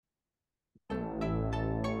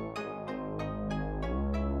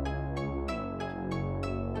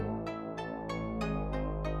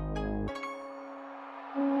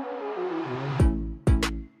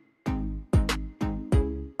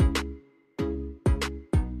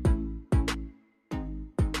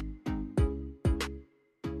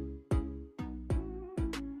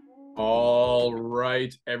All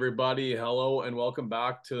right, everybody. Hello and welcome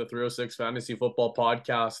back to the 306 Fantasy Football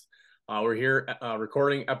Podcast. We're here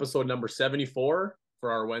recording episode number 74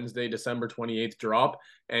 for our Wednesday, December 28th drop.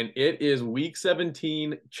 And it is week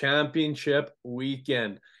 17 championship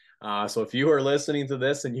weekend. So if you are listening to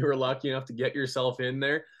this and you are lucky enough to get yourself in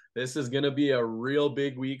there, this is going to be a real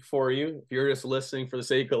big week for you. If you're just listening for the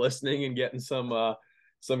sake of listening and getting some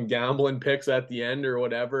gambling picks at the end or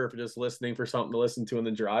whatever, if you're just listening for something to listen to in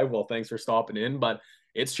the drive, well, thanks for stopping in. But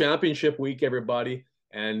it's championship week, everybody.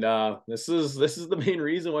 And this is the main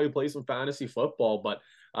reason why we play some fantasy football. But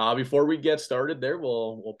before we get started there,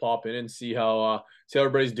 we'll pop in and see how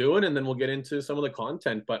everybody's doing, and then we'll get into some of the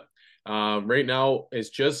content. But right now, it's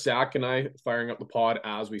just Zach and I firing up the pod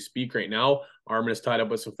as we speak right now. Armin is tied up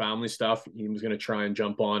with some family stuff. He was going to try and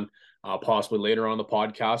jump on possibly later on the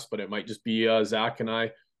podcast, but it might just be Zach and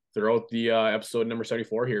I throughout the episode number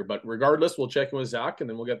 74 here. But regardless, we'll check in with Zach and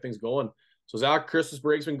then we'll get things going. So Zach, Christmas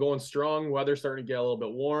break's been going strong. Weather's starting to get a little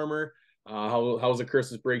bit warmer. How's the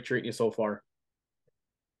Christmas break treating you so far?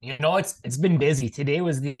 It's been busy. Today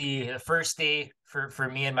was the first day for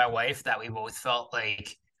me and my wife that we both felt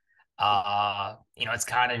like it's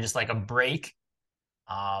kind of just like a break.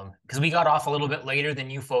 Because we got off a little bit later than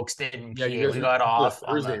you folks did in Yeah, you PA. guys We are got the off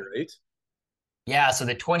on Thursday, the right? so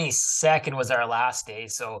the 22nd was our last day.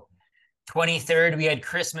 So 23rd we had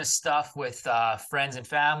Christmas stuff with friends and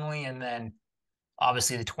family, and then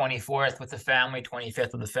obviously the 24th with the family,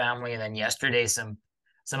 25th with the family, and then yesterday some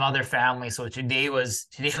other family. So today was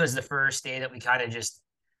the first day that we kind of just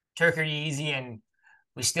took it easy, and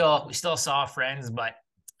we still saw friends, but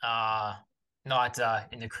not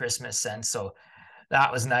in the Christmas sense. So that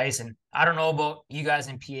was nice. And I don't know about you guys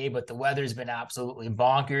in PA, but the weather's been absolutely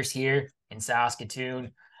bonkers here in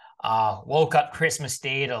Saskatoon. Woke up Christmas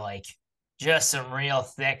Day to like just some real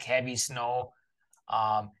thick, heavy snow.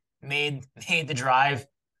 Made the drive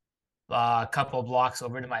a couple of blocks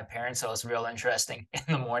over to my parents' house real interesting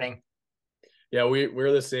in the morning. Yeah,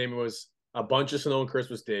 we're the same. It was a bunch of snow on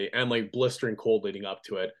Christmas Day and like blistering cold leading up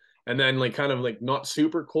to it. And then like kind of like not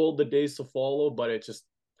super cold the days to follow, but it just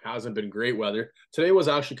hasn't been great weather. Today was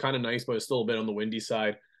actually kind of nice, but it's still a bit on the windy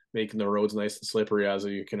side, making the roads nice and slippery as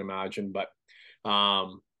you can imagine. But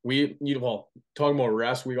talking about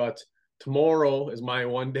rest, we got tomorrow is my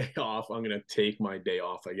one day off. I'm gonna take my day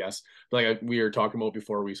off, I guess. We were talking about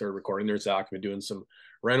before we started recording there, Zach. I've been doing some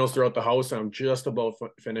rentals throughout the house. I'm just about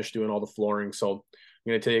finished doing all the flooring, so I'm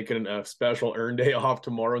gonna take a special earn day off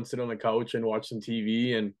tomorrow and sit on the couch and watch some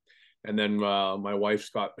TV. And then my wife's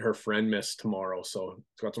got her friend miss tomorrow, so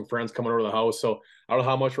it's got some friends coming over to the house. So I don't know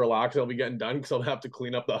how much relax I'll be getting done because I'll have to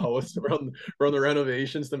clean up the house around the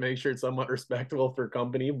renovations to make sure it's somewhat respectable for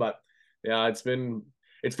company. But yeah, it's funny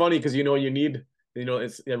because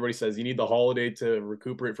it's everybody says you need the holiday to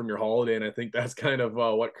recuperate from your holiday, and I think that's kind of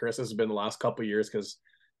what Chris has been the last couple of years because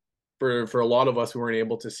for a lot of us who weren't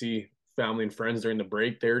able to see family and friends during the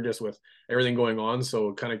break there just with everything going on,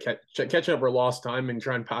 so kind of catching up for lost time and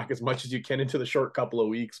try and pack as much as you can into the short couple of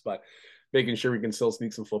weeks, but making sure we can still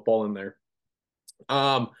sneak some football in there.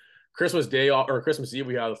 Christmas Day or Christmas Eve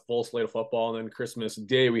we had a full slate of football, and then Christmas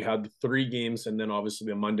Day we had 3 games, and then obviously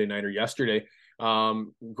the Monday night or yesterday.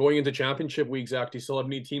 Going into championship week, Zach, do you still have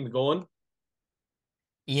any teams going?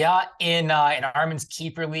 Yeah, in Armin's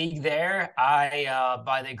keeper league there, I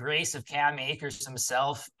by the grace of Cam Akers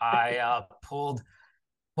himself, I pulled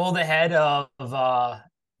ahead of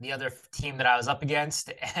the other team that I was up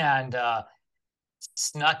against and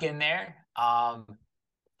snuck in there. Up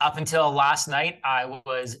until last night, I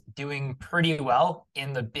was doing pretty well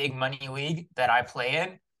in the big money league that I play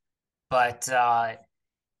in, but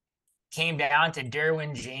came down to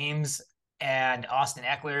Derwin James and Austin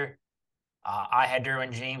Eckler. I had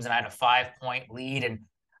Derwin James and I had a 5 point lead, and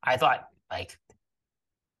I thought like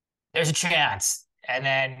there's a chance. And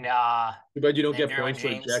Too bad you don't then get Derwin points for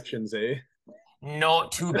James, ejections, eh? no,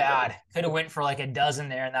 too bad. Could have went for like a dozen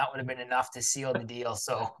there, and that would have been enough to seal the deal.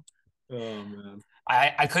 So Oh man.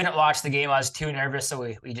 I couldn't watch the game. I was too nervous. So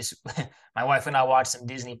we just my wife and I watched some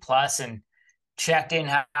Disney Plus and checked in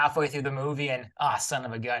halfway through the movie, and son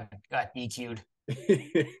of a gun, got DQ'd.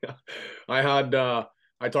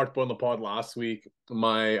 I talked about on the pod last week.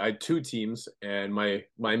 I had 2 teams, and my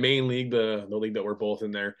main league, the league that we're both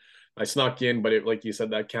in there, I snuck in, but it like you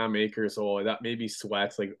said, that Cam Akers, so that made me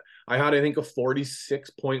sweat. Like I had I think a 46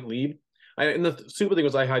 point lead. And the super thing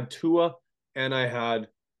was I had Tua and I had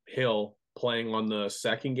Hill playing on the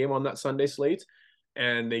second game on that Sunday slate,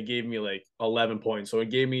 and they gave me like 11 points. So it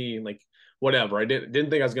gave me like whatever. I didn't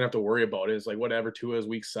think I was gonna have to worry about it. It's like whatever. Tua's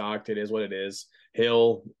week sucked. It is what it is.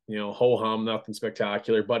 Hill, ho hum, nothing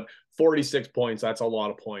spectacular, but 46 points. That's a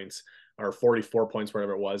lot of points, or 44 points,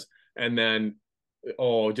 whatever it was. And then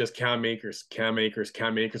just Cam Akers.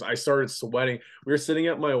 I started sweating. We were sitting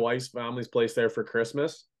at my wife's family's place there for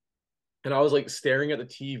Christmas, and I was like staring at the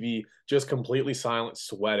TV, just completely silent,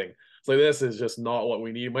 sweating. It's like, this is just not what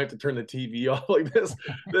we need. We might have to turn the TV off. Like this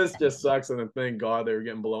just sucks. And then thank God they were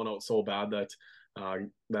getting blown out so bad that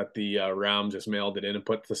the Rams just mailed it in and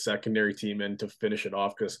put the secondary team in to finish it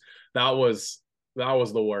off, because that was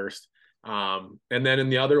the worst. And then in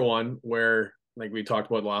the other one where, like we talked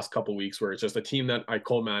about the last couple of weeks, where it's just a team that I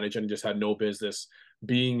co-manage and just had no business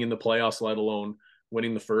being in the playoffs, let alone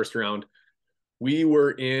winning the first round. We were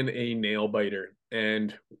in a nail biter,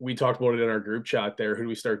 and we talked about it in our group chat there. Who do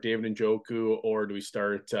we start, David Njoku, or do we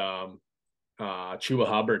start Chuba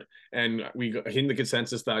Hubbard? And we hit the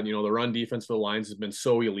consensus that, the run defense for the Lions has been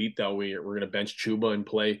so elite that we're going to bench Chuba and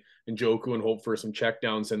play Njoku and hope for some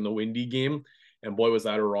checkdowns in the windy game. And boy, was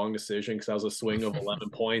that a wrong decision, because that was a swing of 11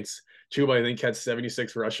 points. Chuba, I think, had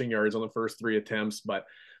 76 rushing yards on the first 3 attempts, but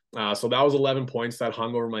so that was 11 points that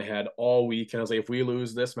hung over my head all week. And I was like, if we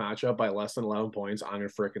lose this matchup by less than 11 points, I'm going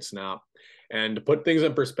to frickin' snap. And to put things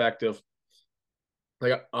in perspective,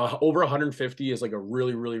 like over 150 is like a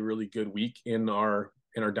really, really, really good week in our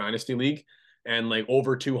dynasty league. And like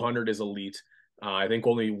over 200 is elite. I think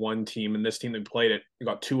only one team, and this team that played it,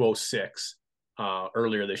 got 206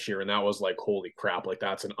 earlier this year. And that was like, holy crap, like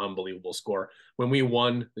that's an unbelievable score. When we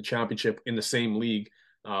won the championship in the same league,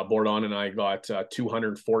 Bordon and I got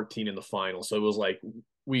 214 in the final. So it was like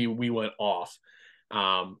we went off.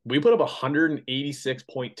 We put up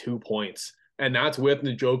 186.2 points, and that's with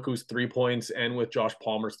Njoku's 3 points and with Josh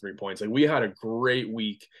Palmer's 3 points. Like, we had a great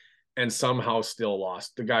week and somehow still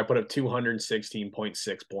lost. The guy put up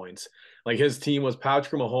 216.6 points. Like, his team was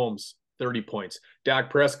Patrick Mahomes, 30 points.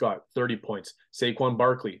 Dak Prescott, 30 points. Saquon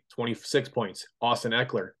Barkley, 26 points. Austin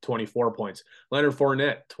Eckler, 24 points. Leonard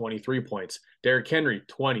Fournette, 23 points. Derrick Henry,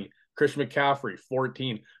 20. Christian McCaffrey,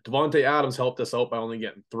 14. Devontae Adams helped us out by only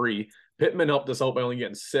getting 3. Pittman helped us out by only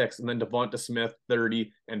getting 6. And then Devonta Smith,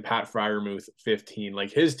 30. And Pat Freiermuth, 15.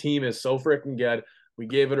 Like, his team is so freaking good. We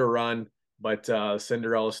gave it a run, but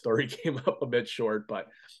Cinderella story came up a bit short. But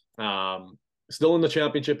still in the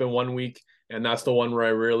championship in 1 week. And that's the one where I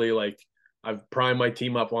really I've primed my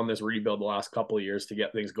team up on this rebuild the last couple of years to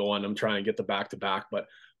get things going. I'm trying to get the back-to-back, but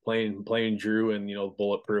playing Drew and,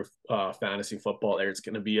 bulletproof fantasy football there, it's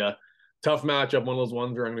going to be a tough matchup. One of those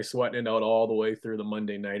ones where I'm going to be sweating it out all the way through the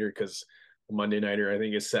Monday nighter, because the Monday nighter, I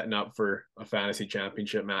think, is setting up for a fantasy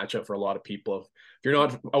championship matchup for a lot of people. If you're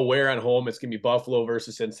not aware at home, it's going to be Buffalo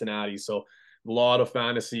versus Cincinnati. So a lot of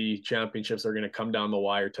fantasy championships are going to come down the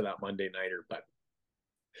wire to that Monday nighter, but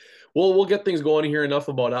we'll get things going here. Enough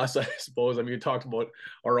about us, I suppose. I mean, we talked about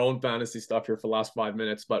our own fantasy stuff here for the last 5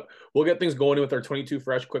 minutes, but we'll get things going with our 22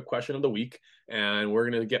 Fresh quick question of the week. And we're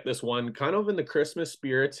going to get this one kind of in the Christmas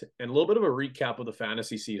spirit and a little bit of a recap of the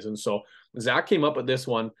fantasy season. So Zach came up with this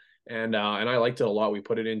one, and I liked it a lot. We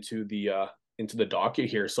put it into the docket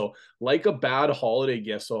here. So, like a bad holiday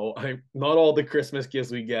gift. So not all the Christmas gifts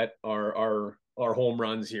we get are home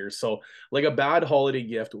runs here. So, like a bad holiday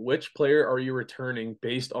gift, which player are you returning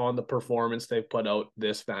based on the performance they've put out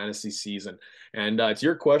this fantasy season? And it's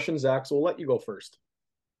your question, Zach, so we'll let you go first.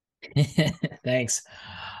 Thanks.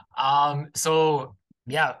 So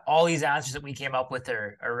yeah, all these answers that we came up with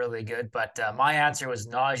are really good, but my answer was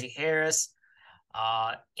Najee Harris.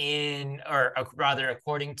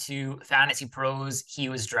 According to Fantasy Pros, he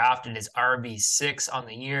was drafted as RB6 on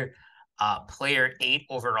the year. Player 8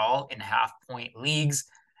 overall in half-point leagues.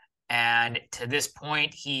 And to this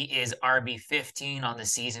point, he is RB15 on the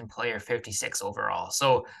season, player 56 overall.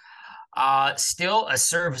 So still a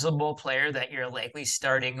serviceable player that you're likely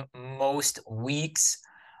starting most weeks,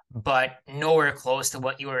 but nowhere close to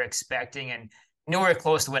what you were expecting and nowhere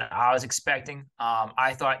close to what I was expecting.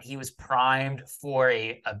 I thought he was primed for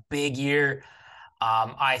a big year.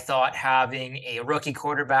 I thought having a rookie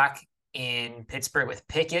quarterback in Pittsburgh with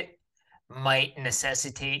Pickett might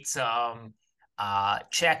necessitate some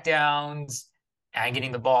checkdowns and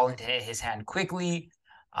getting the ball into his hand quickly.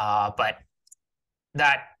 But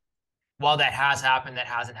while that has happened, that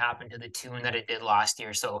hasn't happened to the tune that it did last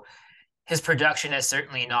year. So his production has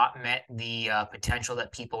certainly not met the potential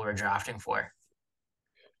that people were drafting for.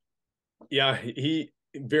 Yeah, he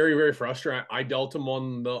very, very frustrating. I dealt him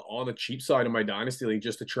on the cheap side of my dynasty league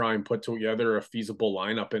just to try and put together a feasible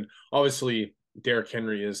lineup. And obviously, Derrick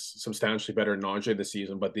Henry is substantially better than Najee this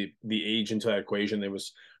season, but the age into that equation, there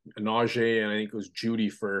was Najee and I think it was Judy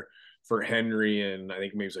for for Henry, and I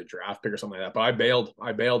think maybe it was a draft pick or something like that. But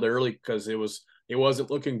I bailed early because it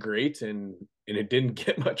wasn't looking great, and it didn't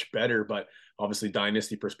get much better. But obviously,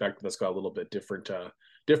 dynasty perspective, that's got a little bit different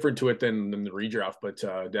to it than the redraft. But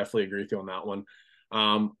definitely agree with you on that one.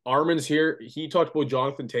 Armin's here. He talked about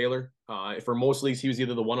Jonathan Taylor. For most leagues, he was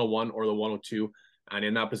either the 101 or the 102. And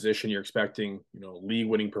in that position, you're expecting,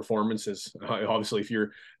 league-winning performances. Obviously, if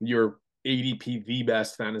you're ADP the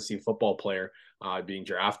best fantasy football player being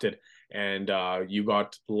drafted, and you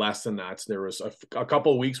got less than that. So there was a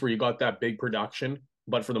couple of weeks where you got that big production,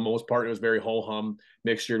 but for the most part, it was very ho-hum,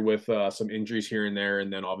 mixtured with some injuries here and there,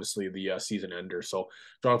 and then obviously the season ender. So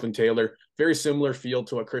Jonathan Taylor, very similar feel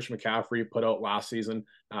to what Christian McCaffrey put out last season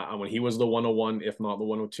when he was the 101, if not the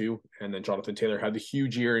 102. And then Jonathan Taylor had the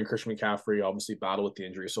huge year, and Christian McCaffrey obviously battled with the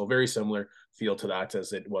injury. So very similar feel to that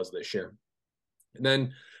as it was this year. And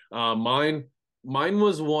then mine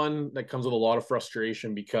was one that comes with a lot of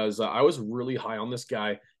frustration because I was really high on this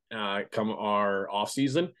guy come our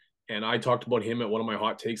offseason. And I talked about him at one of my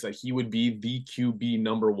hot takes that he would be the QB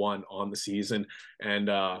number one on the season. And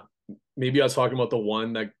maybe I was talking about the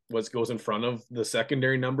one that goes in front of the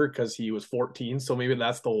secondary number because he was 14. So maybe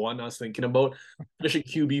that's the one I was thinking about. Finishing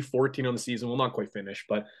QB 14 on the season. Well, not quite finished,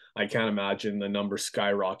 but I can't imagine the number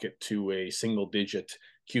skyrocket to a single digit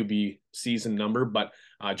QB season number. But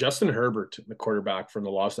Justin Herbert, the quarterback from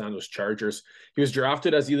the Los Angeles Chargers, he was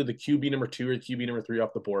drafted as either the QB number 2 or QB number 3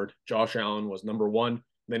 off the board. Josh Allen was number 1.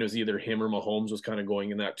 Then it was either him or Mahomes was kind of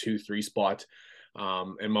going in that 2-3 spot.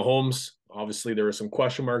 And Mahomes, obviously, there were some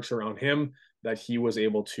question marks around him that he was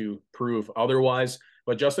able to prove otherwise.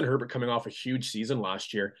 But Justin Herbert coming off a huge season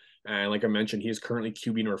last year. And like I mentioned, he is currently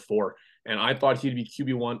QB number 4. And I thought he'd be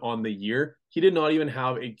QB1 on the year. He did not even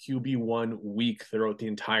have a QB1 week throughout the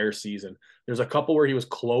entire season. There's a couple where he was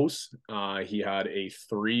close. He had a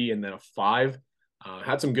 3 and then a 5.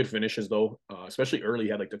 Had some good finishes, though, especially early.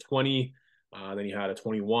 He had like the 20. Then he had a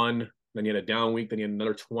 21. Then he had a down week. Then he had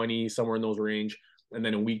another 20, somewhere in those range. And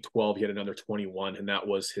then in week 12, he had another 21, and that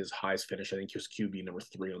was his highest finish. I think he was QB number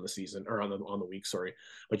 3 on the season, or on the week, sorry.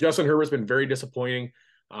 But Justin Herbert's been very disappointing.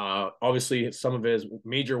 Obviously, some of his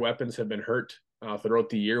major weapons have been hurt throughout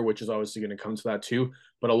the year, which is obviously going to come to that too.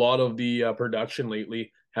 But a lot of the production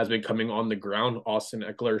lately has been coming on the ground. Austin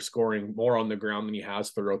Eckler scoring more on the ground than he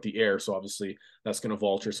has throughout the air. So obviously that's going to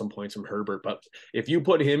vulture some points from Herbert. But if you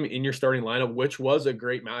put him in your starting lineup, which was a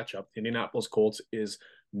great matchup, Indianapolis Colts is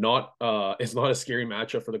not a scary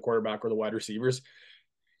matchup for the quarterback or the wide receivers.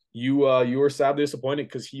 You were sadly disappointed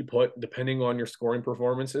because he put, depending on your scoring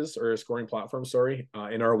performances or scoring platform,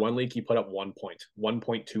 in our one league, he put up 1 point,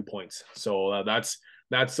 1.2 points. So that's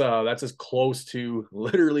as close to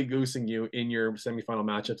literally goosing you in your semifinal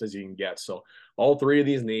matchups as you can get. So all 3 of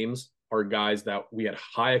these names are guys that we had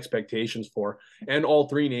high expectations for. And all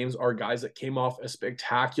 3 names are guys that came off a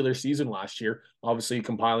spectacular season last year, obviously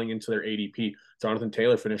compiling into their ADP. Jonathan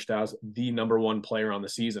Taylor finished as the number 1 player on the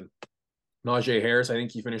season. Najee Harris, I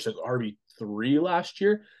think he finished as RB3 last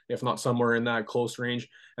year, if not somewhere in that close range.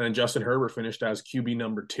 And then Justin Herbert finished as QB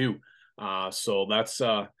number 2. So that's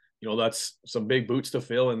some big boots to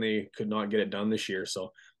fill, and they could not get it done this year.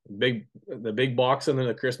 So the big box under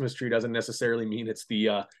the Christmas tree doesn't necessarily mean it's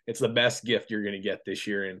the best gift you're going to get this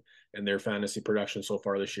year. And their fantasy production so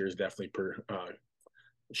far this year is definitely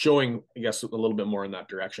showing, I guess, a little bit more in that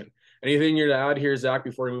direction. Anything you're to add here, Zach,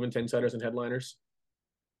 before we move into insiders and headliners?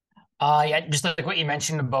 Yeah, just like what you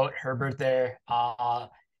mentioned about Herbert there.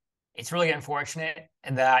 It's really unfortunate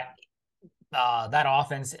that that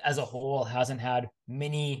offense as a whole hasn't had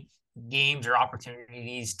many games or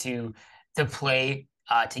opportunities to play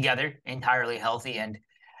together entirely healthy. And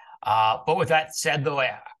but with that said, though,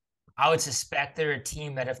 I would suspect they're a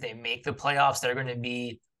team that if they make the playoffs, they're going to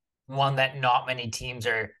be one that not many teams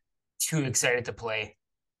are too excited to play.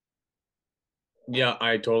 Yeah,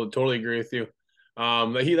 I totally agree with you.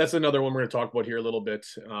 That's another one we're going to talk about here a little bit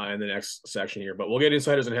in the next section here. But we'll get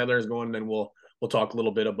insiders and headliners going, and then we'll talk a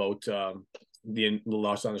little bit about the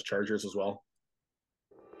Los Angeles Chargers as well.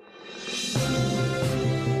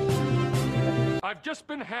 I've just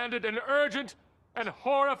been handed an urgent and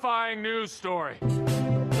horrifying news story.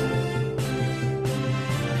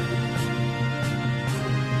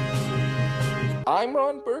 I'm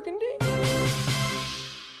Ron Burgundy.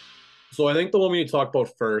 So I think the one we need to talk about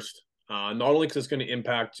first, not only because it's going to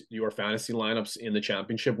impact your fantasy lineups in the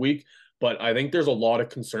championship week, but I think there's a lot of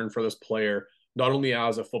concern for this player, not only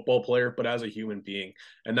as a football player, but as a human being.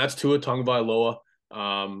 And that's Tua Tagovailoa.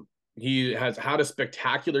 He has had a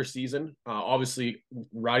spectacular season, obviously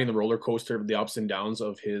riding the roller coaster of the ups and downs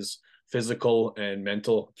of his physical and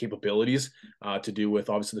mental capabilities to do with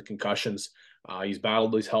obviously the concussions. He's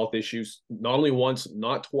battled these health issues not only once,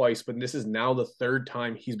 not twice, but this is now the third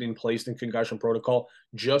time he's been placed in concussion protocol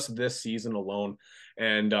just this season alone.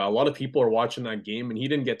 And a lot of people are watching that game, and he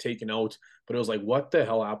didn't get taken out, but it was like, what the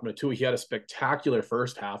hell happened to Tua? He had a spectacular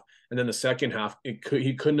first half, and then the second half,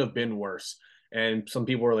 he couldn't have been worse. And some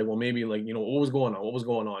people were like, well, maybe like, what was going on? What was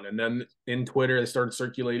going on? And then in Twitter, they started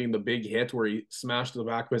circulating the big hit where he smashed the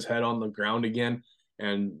back of his head on the ground again.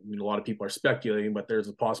 And a lot of people are speculating, but there's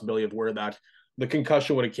a possibility of where the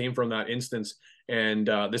concussion would have came from that instance. And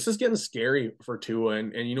this is getting scary for Tua.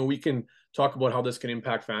 And we can talk about how this can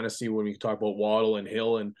impact fantasy when we talk about Waddle and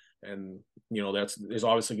Hill, and there's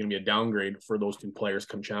obviously going to be a downgrade for those two players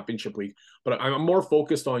come championship week. But I'm more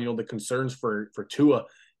focused on the concerns for Tua.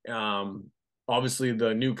 Obviously,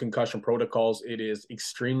 the new concussion protocols, it is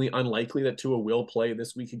extremely unlikely that Tua will play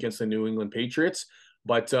this week against the New England Patriots.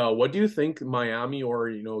 But what do you think Miami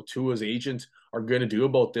or Tua's agent are going to do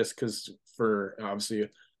about this? Because for obviously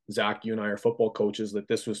Zach, you and I are football coaches, that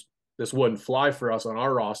this wouldn't fly for us on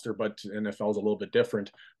our roster, but NFL is a little bit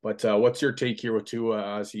different. But what's your take here with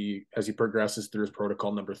Tua as he progresses through his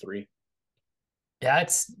protocol number 3? Yeah,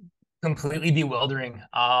 it's completely bewildering.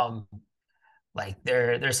 Like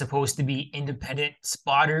they're supposed to be independent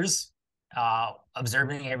spotters,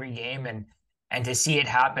 observing every game, and to see it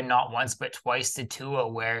happen not once but twice to Tua,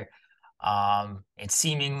 where it's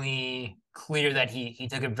seemingly clear that he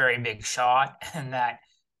took a very big shot and that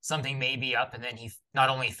something may be up, and then he not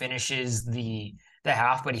only finishes the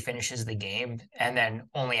half, but he finishes the game, and then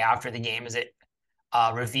only after the game is it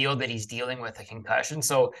revealed that he's dealing with a concussion.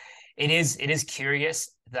 So it is curious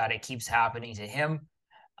that it keeps happening to him.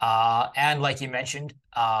 And like you mentioned,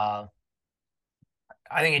 I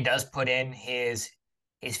think it does put in his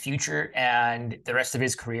future and the rest of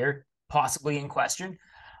his career possibly in question.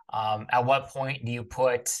 At what point do you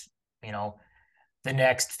put, the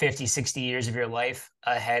next 50, 60 years of your life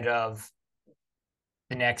ahead of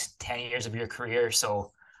the next 10 years of your career?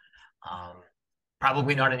 So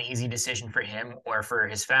probably not an easy decision for him or for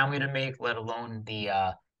his family to make, let alone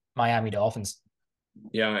the Miami Dolphins.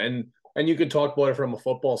 Yeah, and you could talk about it from a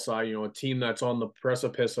football side, a team that's on the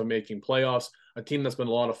precipice of making playoffs, a team that's been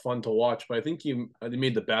a lot of fun to watch. But I think you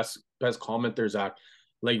made the best comment there, Zach.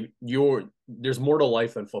 Like there's more to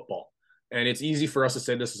life than football. And it's easy for us to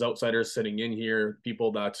say this as outsiders sitting in here,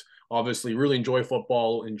 people that obviously really enjoy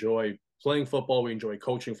football, enjoy playing football, we enjoy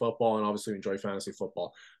coaching football, and obviously enjoy fantasy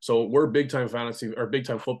football. So we're big time fantasy or big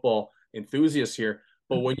time football enthusiasts here.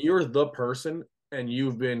 But when you're the person and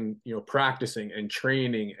you've been, practicing and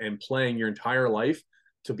training and playing your entire life,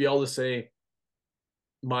 to be able to say,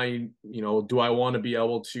 do I want to be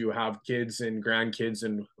able to have kids and grandkids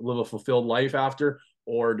and live a fulfilled life after,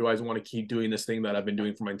 or do I want to keep doing this thing that I've been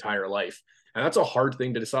doing for my entire life? And that's a hard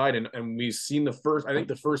thing to decide. And we've seen the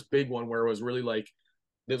first big one where it was really like,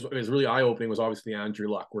 this was really eye-opening was obviously Andrew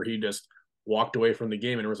Luck, where he just walked away from the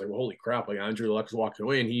game, and it was like, well, holy crap, like Andrew Luck is walking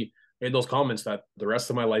away, and he made those comments that the rest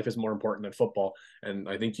of my life is more important than football. And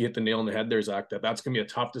I think you hit the nail on the head there, Zach, that's going to be a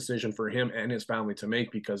tough decision for him and his family to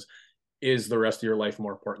make, because is the rest of your life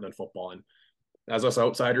more important than football? And as us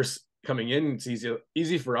outsiders coming in, it's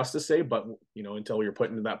easy for us to say, but until you're put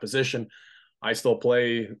into that position, I still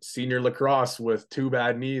play senior lacrosse with 2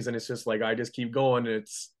 bad knees, and it's just like I just keep going.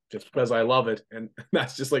 It's just because I love it, and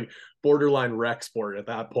that's just like borderline rec sport at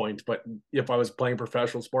that point. But if I was playing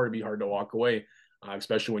professional sport, it'd be hard to walk away,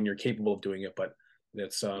 especially when you're capable of doing it. But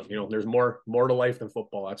it's there's more to life than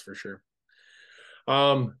football, that's for sure.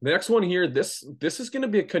 The next one here, this is going to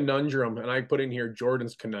be a conundrum, and I put in here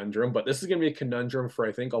Jordan's conundrum, but this is going to be a conundrum for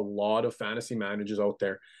I think a lot of fantasy managers out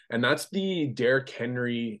there, and that's the Derrick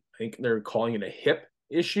Henry. I think they're calling it a hip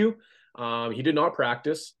issue. He did not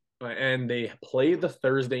practice, and they play the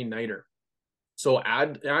Thursday nighter. So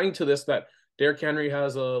adding to this that Derrick Henry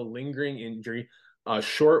has a lingering injury, a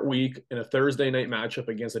short week, and a Thursday night matchup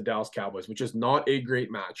against the Dallas Cowboys, which is not a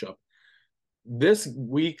great matchup. This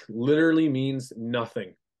week literally means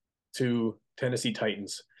nothing to Tennessee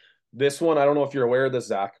Titans. This one, I don't know if you're aware of this,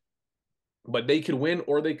 Zach, but they could win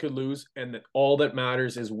or they could lose, and all that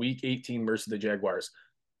matters is week 18 versus the Jaguars.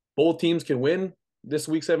 Both teams can win this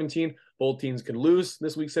week 17. Both teams can lose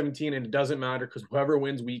this week 17, and it doesn't matter because whoever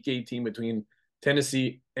wins week 18 between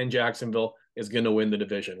Tennessee and Jacksonville is going to win the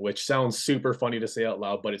division, which sounds super funny to say out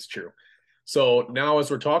loud, but it's true. So now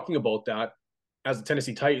as we're talking about that, as the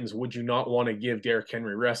Tennessee Titans, would you not want to give Derrick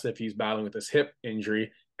Henry rest if he's battling with this hip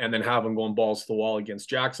injury, and then have him going balls to the wall against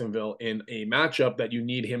Jacksonville in a matchup that you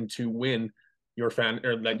need him to win or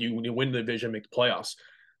that you win the division, make the playoffs?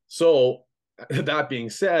 So that being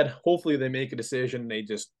said, hopefully they make a decision, they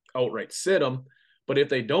just outright sit him. But if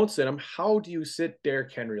they don't sit him, how do you sit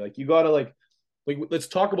Derrick Henry? Like, you got to like let's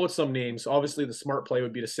talk about some names. Obviously, the smart play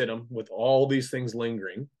would be to sit him with all these things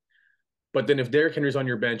lingering. But then if Derrick Henry's on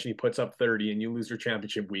your bench and he puts up 30 and you lose your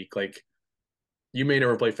championship week, like you may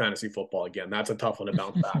never play fantasy football again. That's a tough one to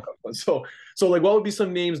bounce back on. So like, what would be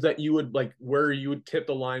some names that you would like, where you would tip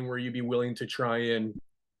the line, where you'd be willing to try and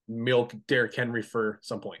milk Derrick Henry for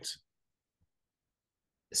some points?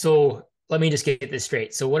 So let me just get this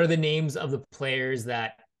straight. So what are the names of the players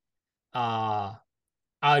that I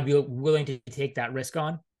would be willing to take that risk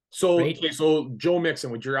on? So Right. okay, so Joe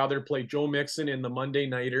Mixon, would you rather play Joe Mixon in the Monday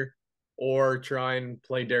nighter or try and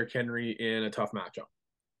play Derrick Henry in a tough matchup?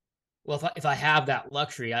 Well, if I have that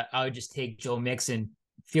luxury, I would just take Joe Mixon,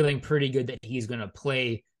 feeling pretty good that he's going to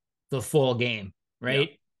play the full game, Yeah.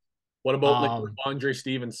 right? What about like Um, Andre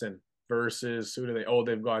Stevenson versus who do they? Oh,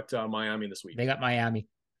 they've got Miami this week. they got Miami.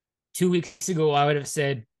 2 weeks ago, I would have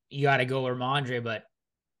said you got to go Ramondre, but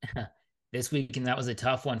this week, and that was a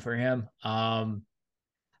tough one for him.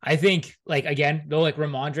 I think, like, again, though, like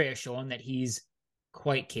Ramondre has shown that he's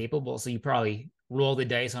quite capable, so you probably roll the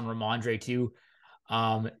dice on Ramondre too.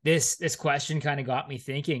 This question kind of got me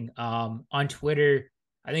thinking. On Twitter,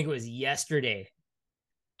 I think it was yesterday,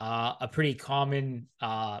 a pretty common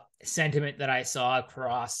sentiment that I saw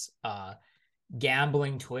across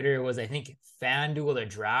gambling Twitter was, I think, FanDuel or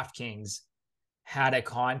DraftKings had a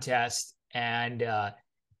contest, and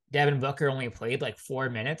Devin Booker only played like 4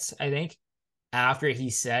 minutes, I think, after he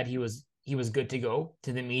said he was good to go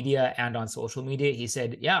to the media and on social media. He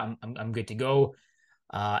said, "Yeah, I'm good to go."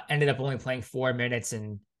 Ended up only playing 4 minutes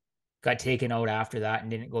and got taken out after that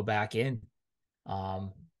and didn't go back in.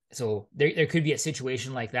 Um, so there could be a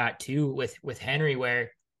situation like that too with Henry,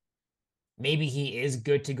 where maybe he is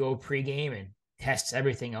good to go pregame and tests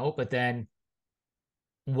everything out, but then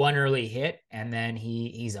one early hit and then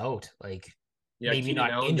he's out. Like, Yeah, maybe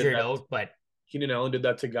not injured out, but Keenan Allen did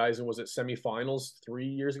that to guys, and was it semifinals 3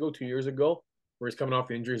 years ago, 2 years ago, where he's coming off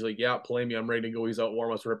the injuries, like, yeah, play me, I'm ready to go. He's out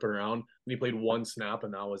warm ups, ripping around, and he played one snap,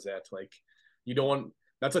 and that was it. Like, you don't want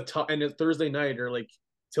that's a tough. And it's Thursday night, or like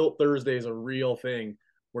Tilt Thursday is a real thing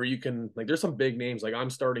where you can like. There's some big names, like I'm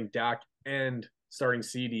starting Dak and starting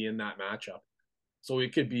CD in that matchup, so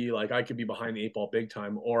it could be like I could be behind the eight ball big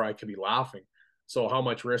time, or I could be laughing. So how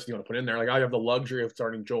much risk do you want to put in there? Like I have the luxury of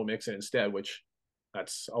starting Joe Mixon instead, which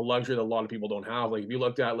that's a luxury that a lot of people don't have. Like if you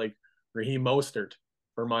looked at like Raheem Mostert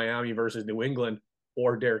for Miami versus New England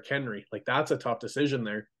or Derrick Henry, like that's a tough decision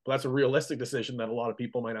there, but that's a realistic decision that a lot of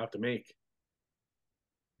people might have to make.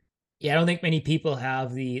 yeah, I don't think many people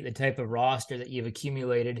have the type of roster that you've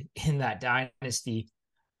accumulated in that dynasty.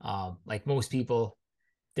 Like most people,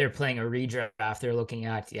 they're playing a redraft. They're looking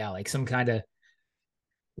at, yeah, like some kind of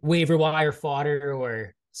waiver wire fodder or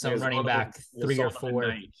Like some running back three or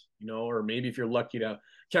four. or maybe if you're lucky to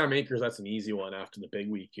Cam Akers, that's an easy one after the big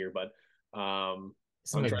week here. But Some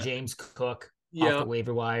I'm like trying. James Cook off Yeah, the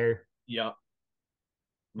waiver wire, yeah,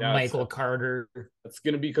 yeah. Michael Carter. It's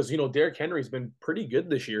going to be because Derrick Henry's been pretty good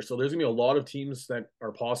this year, so there's going to be a lot of teams that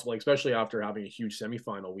are possible, especially after having a huge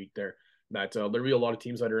semifinal week there. That there'll be a lot of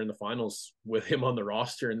teams that are in the finals with him on the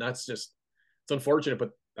roster, and that's just it's unfortunate,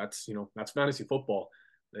 but that's fantasy football.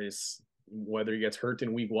 Is whether he gets hurt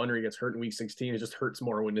in week 1 or he gets hurt in week 16, it just hurts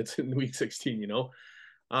more when it's in week 16.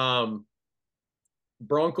 Um,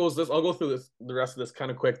 Broncos. I'll go through the rest of this kind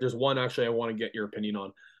of quick. There's one actually I want to get your opinion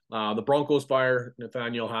on. The Broncos fire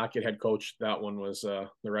Nathaniel Hackett, head coach. That one was the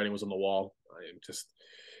writing was on the wall.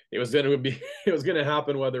 It was going to be it was going to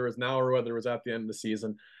happen whether it was now or whether it was at the end of the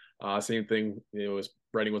season. Same thing. It was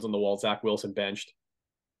writing was on the wall. Zach Wilson benched.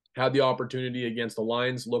 Had the opportunity against the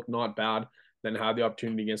Lions, looked not bad. Then had the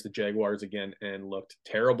opportunity against the Jaguars again and looked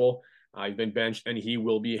terrible. He's been benched and he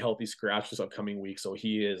will be a healthy scratch this upcoming week. So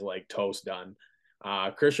he is like toast done.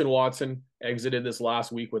 Christian Watson exited this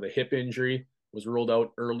last week with a hip injury, was ruled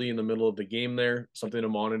out early in the middle of the game there. Something to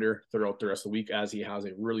monitor throughout the rest of the week as he has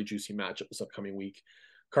a really juicy matchup this upcoming week.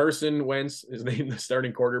 Carson Wentz is named the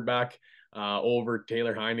starting quarterback over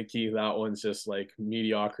Taylor Heinicke. That one's just like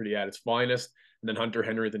mediocrity at its finest. And then Hunter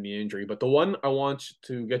Henry with the knee injury. But the one I want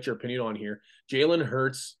to get your opinion on here, Jalen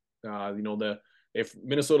Hurts, if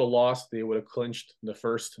Minnesota lost, they would have clinched the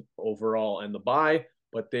first overall and the bye,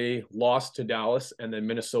 but they lost to Dallas and then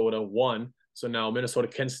Minnesota won. So now Minnesota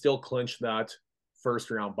can still clinch that first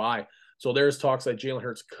round bye. So there's talks that Jalen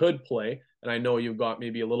Hurts could play. And I know you've got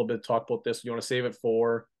maybe a little bit to talk about this. You want to save it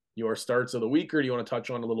for your starts of the week, or do you want to touch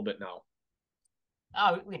on a little bit now?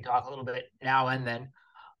 We can talk a little bit now and then.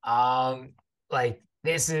 Like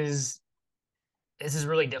this is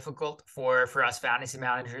really difficult for us fantasy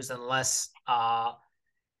managers unless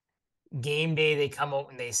game day they come out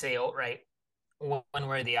and they say outright one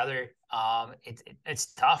way or the other.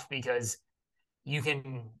 It's tough because you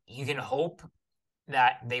can hope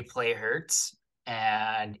that they play Hurts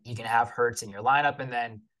and you can have Hurts in your lineup, and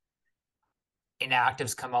then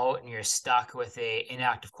inactives come out and you're stuck with a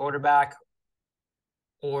inactive quarterback,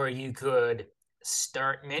 or you could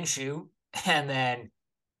start Minshew and then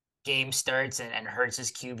game starts and Hurts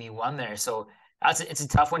is QB1 there. So it's a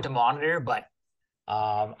tough one to monitor, but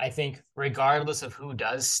I think regardless of who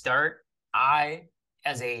does start,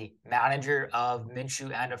 as a manager of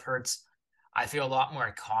Minshew and of Hurts, I feel a lot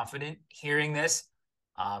more confident hearing this.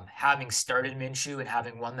 Having started Minshew and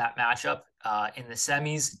having won that matchup in the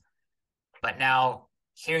semis, but now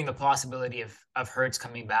hearing the possibility of Hurts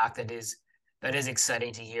coming back, that is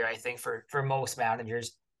exciting to hear, I think, for most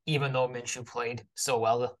managers, even though Minshew played so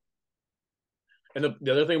well. And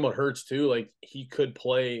the other thing about Hurts too, like he could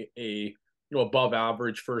play a above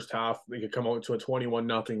average first half. They could come out to a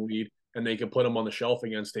 21-0 lead, and they could put him on the shelf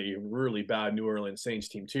against a really bad New Orleans Saints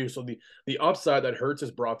team too. So the upside that Hurts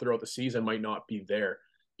has brought throughout the season might not be there.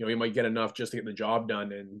 He might get enough just to get the job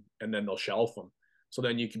done, and then they'll shelf him. So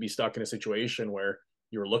then you could be stuck in a situation where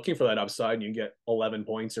you're looking for that upside and you get 11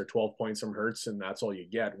 points or 12 points from Hurts, and that's all you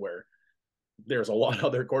get, where there's a lot of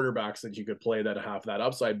other quarterbacks that you could play that have that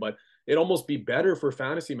upside. But it'd almost be better for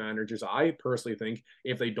fantasy managers, I personally think,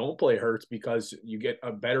 if they don't play Hurts, because you get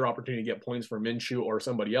a better opportunity to get points for Minshew or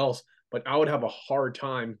somebody else. But I would have a hard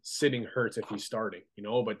time sitting Hurts if he's starting,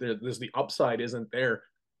 but there's the upside isn't there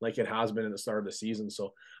like it has been in the start of the season.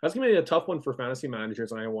 So that's going to be a tough one for fantasy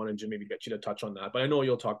managers, and I wanted to maybe get you to touch on that. But I know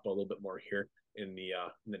you'll talk about a little bit more here in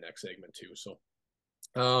the next segment too. So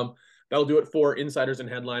that'll do it for insiders and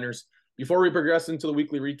headliners. Before we progress into the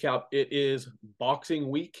weekly recap, it is boxing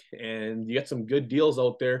week, and you get some good deals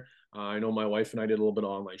out there. I know my wife and I did a little bit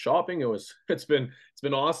of online shopping. It's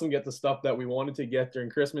been awesome to get the stuff that we wanted to get during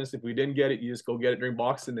Christmas. If we didn't get it, you just go get it during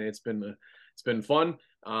Boxing Day. It's been fun.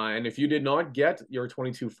 And if you did not get your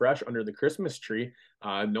 22 Fresh under the Christmas tree,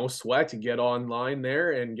 no sweat. Get online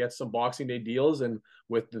there and get some Boxing Day deals. And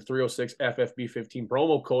with the 306 FFB15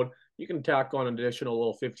 promo code, you can tack on an additional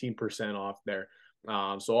little 15% off there.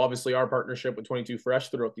 So obviously our partnership with 22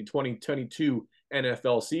 Fresh throughout the 2022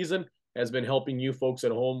 NFL season has been helping you folks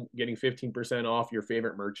at home getting 15% off your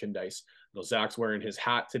favorite merchandise. Zach's wearing his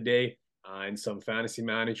hat today, and some fantasy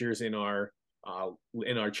managers in our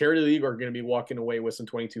charity league are going to be walking away with some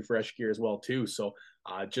 22 Fresh gear as well too. So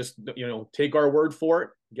just take our word for it.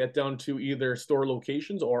 Get down to either store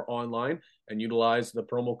locations or online and utilize the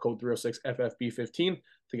promo code 306 FFB15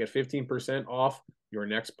 to get 15% off your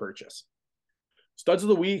next purchase. Studs of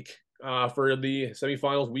the week for the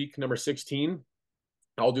semifinals, week number 16.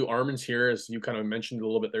 I'll do Armin's here, as you kind of mentioned a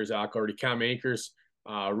little bit there, Zach, already. Cam Akers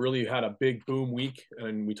really had a big boom week,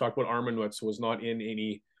 and we talked about Armin, which was not in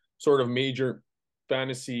any sort of major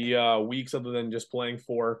fantasy weeks other than just playing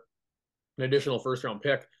for an additional first-round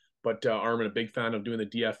pick. But Armin, a big fan of doing the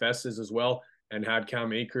DFSs as well, and had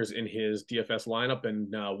Cam Akers in his DFS lineup,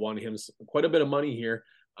 and won him quite a bit of money here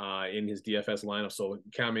in his DFS lineup. So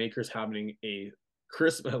Cam Akers having a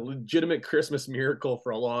legitimate Christmas miracle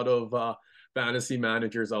for a lot of fantasy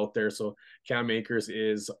managers out there. So Cam Akers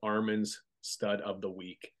is Armin's stud of the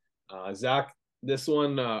week. Zach, this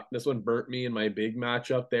one burnt me in my big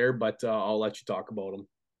matchup there, but I'll let you talk about him.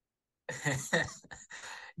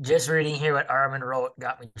 Just reading here what Armin wrote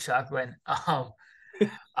got me chuckling.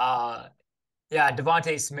 Yeah,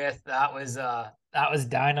 Devontae Smith, that was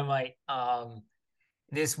dynamite.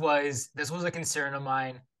 This was a concern of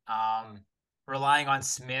mine. Relying on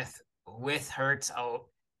Smith with Hurts out,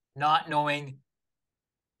 not knowing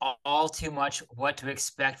all too much what to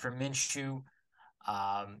expect from Minshew,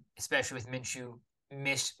 especially with Minshew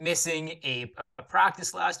missing a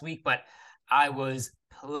practice last week. But I was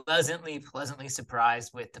pleasantly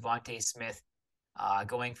surprised with Devontae Smith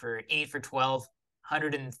going for 8 for 12,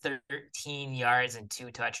 113 yards and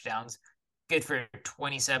 2 touchdowns, good for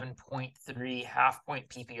 27.3 half-point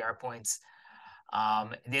PPR points.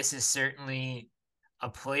 This is certainly a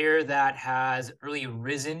player that has really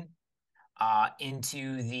risen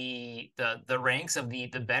into the ranks of the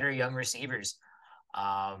better young receivers.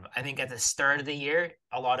 I think at the start of the year,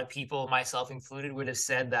 a lot of people, myself included, would have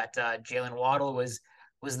said that Jalen Waddle was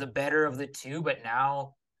the better of the two, but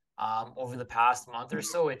now over the past month or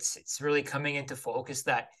so, it's really coming into focus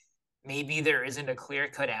that maybe there isn't a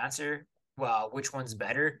clear-cut answer. Well, which one's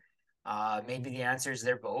better? Maybe the answer is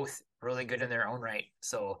they're both really good in their own right.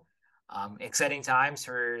 So exciting times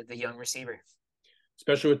for the young receiver.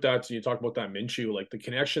 Especially with that, so you talk about that Minshew, like the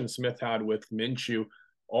connection Smith had with Minshew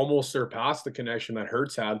almost surpassed the connection that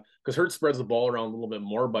Hurts had, because Hurts spreads the ball around a little bit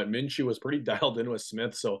more, but Minshew was pretty dialed in with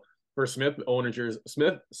Smith. So for Smith owners, try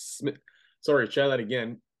that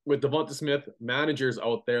again. with Devonta Smith, managers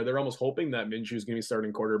out there, they're almost hoping that Minshew is going to be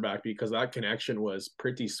starting quarterback because that connection was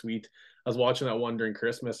pretty sweet. I was watching that one during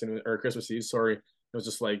Christmas or Christmas Eve. Sorry, it was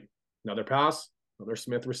just like another pass, another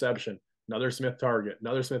Smith reception, another Smith target,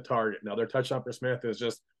 another touchdown for Smith. It was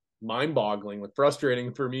just mind-boggling, like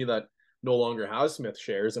frustrating for me that no longer has Smith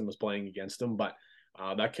shares and was playing against him. But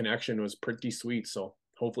that connection was pretty sweet. So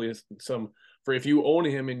hopefully, it's for if you own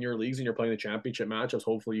him in your leagues and you're playing the championship matchups,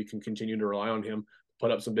 hopefully you can continue to rely on him,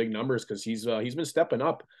 put up some big numbers because he's been stepping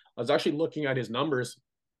up. I was actually looking at his numbers,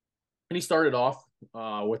 and he started off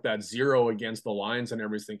with that 0 against the Lions, and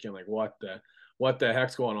everybody's thinking like, what the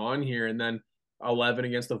heck's going on here? And then 11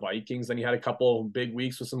 against the Vikings. Then he had a couple big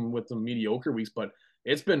weeks with some mediocre weeks, but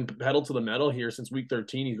it's been pedal to the metal here since week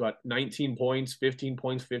 13. He's got 19 points, 15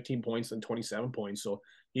 points, 15 points, and 27 points. So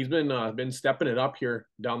he's been stepping it up here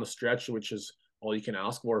down the stretch, which is all you can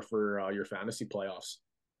ask for your fantasy playoffs.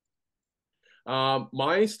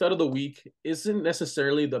 My stud of the week isn't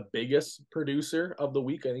necessarily the biggest producer of the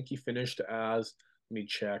week. I think he finished as, let me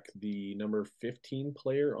check, the number 15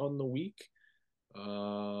 player on the week.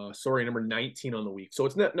 Number 19 on the week. So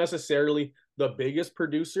it's not necessarily the biggest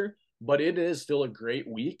producer, but it is still a great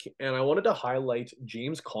week. And I wanted to highlight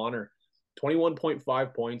James Conner,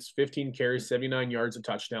 21.5 points, 15 carries, 79 yards, a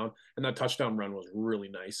touchdown. And that touchdown run was really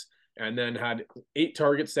nice. And then had 8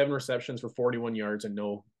 targets, 7 receptions for 41 yards and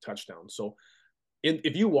no touchdowns. So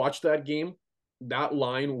if you watch that game, that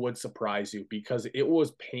line would surprise you because it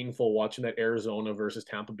was painful watching that Arizona versus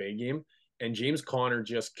Tampa Bay game. And James Conner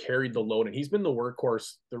just carried the load. And he's been the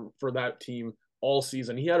workhorse for that team all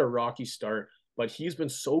season. He had a rocky start, but he's been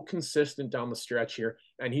so consistent down the stretch here.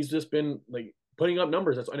 And he's just been like putting up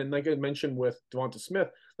numbers. And like I mentioned with Devonta Smith,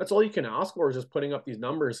 that's all you can ask for is just putting up these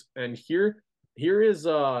numbers. And here's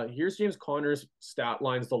James Conner's stat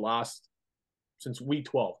lines since week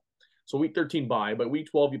 12. So week 13 bye, but week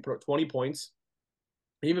 12 you put up 20 points.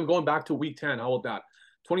 Even going back to week 10, how about that?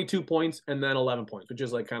 22 points and then 11 points, which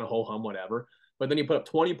is like kind of ho-hum, whatever. But then he put up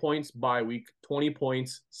 20 points by week, 20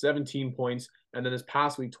 points, 17 points, and then this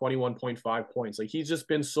past week, 21.5 points. Like he's just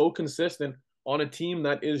been so consistent on a team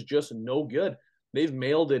that is just no good. They've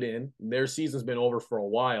mailed it in. Their season's been over for a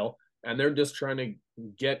while, and they're just trying to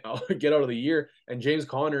get out of the year. And James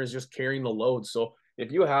Conner is just carrying the load. So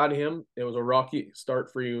if you had him, it was a rocky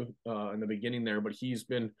start for you in the beginning there, but he's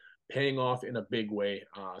been paying off in a big way.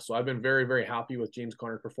 So I've been very, very happy with James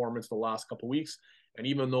Conner's performance the last couple of weeks. And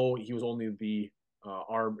even though he was only the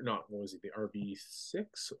RB6,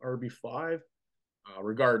 RB5,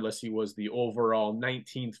 regardless, he was the overall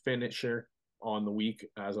 19th finisher on the week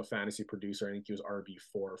as a fantasy producer. I think he was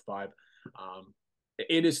RB4 or 5.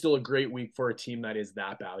 It is still a great week for a team that is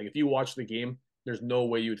that bad. Like if you watch the game, there's no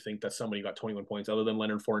way you would think that somebody got 21 points other than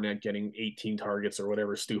Leonard Fournette getting 18 targets or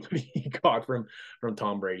whatever stupid he got from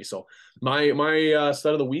Tom Brady. So my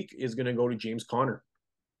stud of the week is going to go to James Conner.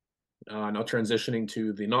 Now transitioning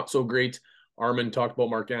to the not so great. Armin talked about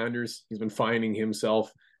Mark Andrews. He's been finding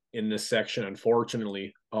himself in this section,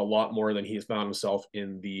 unfortunately, a lot more than he's found himself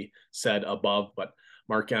in the said above. But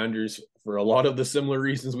Mark Andrews, for a lot of the similar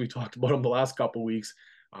reasons we talked about him the last couple of weeks,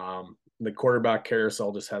 the quarterback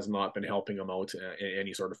carousel just has not been helping him out in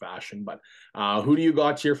any sort of fashion. But who do you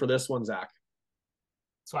got here for this one, Zach?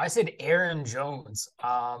 So I said Aaron Jones.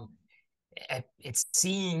 It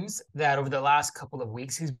seems that over the last couple of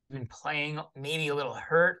weeks, he's been playing maybe a little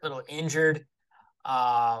hurt, a little injured,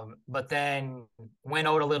 but then went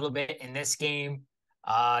out a little bit in this game,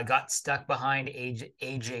 got stuck behind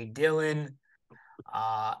AJ Dillon,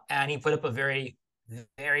 and he put up a very,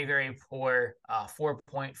 very poor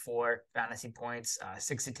 4.4 fantasy points,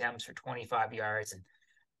 6 attempts for 25 yards and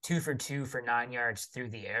 2 for 2 for 9 yards through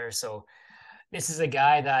the air. So this is a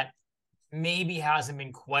guy that maybe hasn't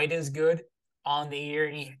been quite as good on the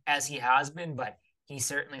year as he has been, but he's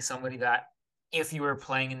certainly somebody that if you were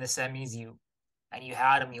playing in the semis, you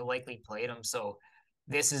had him, you likely played him. So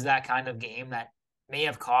this is that kind of game that may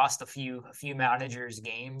have cost a few managers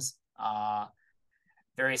games.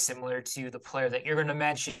 Very similar to the player that you're going to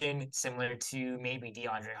mention, similar to maybe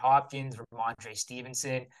DeAndre Hopkins, Ramondre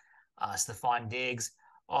Stevenson, Stephon Diggs,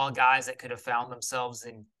 all guys that could have found themselves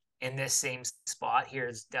in this same spot here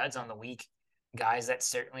as duds on the week, guys that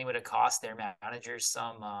certainly would have cost their managers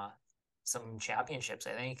some championships,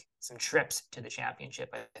 I think, some trips to the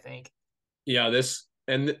championship, I think. Yeah,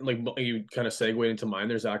 and like you kind of segued into mine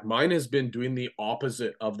there, Zach. Mine has been doing the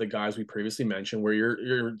opposite of the guys we previously mentioned, where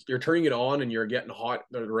you're turning it on and you're getting hot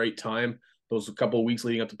at the right time. Those couple of weeks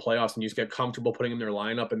leading up to playoffs, and you just get comfortable putting in their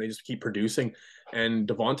lineup, and they just keep producing. And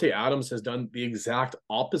Davante Adams has done the exact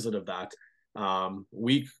opposite of that.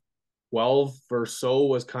 Week 12 or so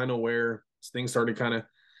was kind of where things started kind of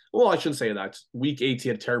Well, I shouldn't say that. Week 8, he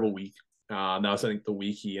had a terrible week. That was, I think, the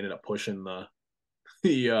week he ended up pushing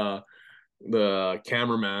the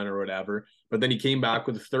cameraman or whatever. But then he came back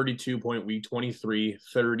with a 32-point week, 23,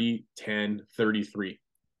 30, 10, 33.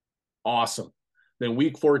 Awesome. Then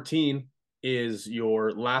week 14 is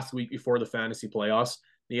your last week before the fantasy playoffs.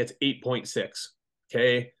 He gets 8.6.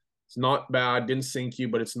 Okay. It's not bad. Didn't sink you,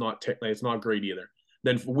 but it's not great either.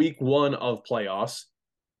 Then for week 1 of playoffs,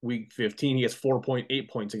 week 15, he gets 4.8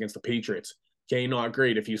 points against the Patriots. Okay, not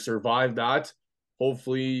great. If you survive that,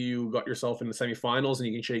 hopefully you got yourself in the semifinals and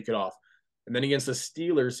you can shake it off. And then against the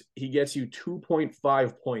Steelers, he gets you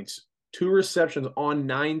 2.5 points, 2 receptions on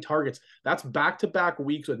 9 targets. That's back-to-back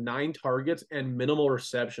weeks with 9 targets and minimal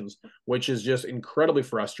receptions, which is just incredibly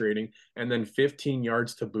frustrating. And then 15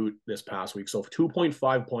 yards to boot this past week. So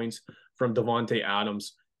 2.5 points from Davante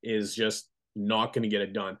Adams is just not going to get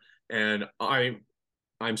it done. And I'm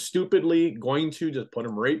stupidly going to just put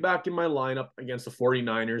him right back in my lineup against the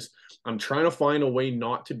 49ers. I'm trying to find a way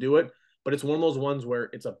not to do it, but it's one of those ones where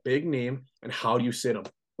it's a big name, and how do you sit him?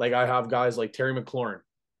 Like, I have guys like Terry McLaurin.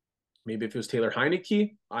 Maybe if it was Taylor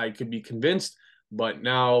Heineke, I could be convinced. But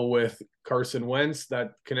now with Carson Wentz,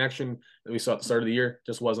 that connection that we saw at the start of the year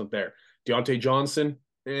just wasn't there. Deontay Johnson,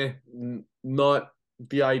 not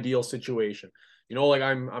the ideal situation. Like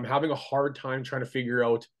I'm having a hard time trying to figure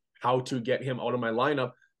out how to get him out of my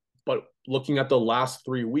lineup. But looking at the last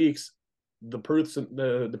 3 weeks, the proof's in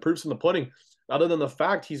the pudding. Other than the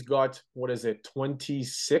fact he's got,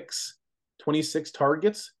 26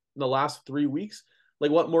 targets in the last 3 weeks.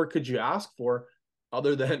 Like, what more could you ask for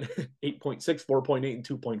other than 8.6, 4.8, and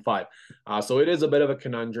 2.5? So it is a bit of a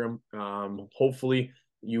conundrum. Hopefully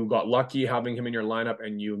you got lucky having him in your lineup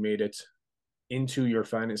and you made it into your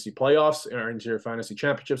fantasy playoffs, or into your fantasy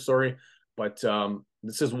championship, sorry. But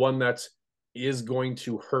this is one that is going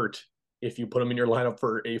to hurt if you put him in your lineup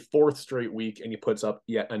for a 4th straight week and he puts up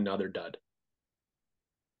yet another dud.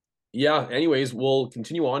 Yeah, anyways, we'll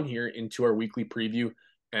continue on here into our weekly preview,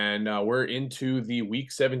 and we're into the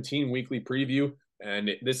week 17 weekly preview.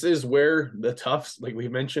 And this is where the toughs, like we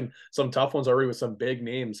mentioned, some tough ones already with some big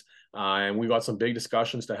names. And we got some big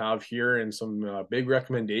discussions to have here and some big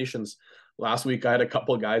recommendations. Last week, I had a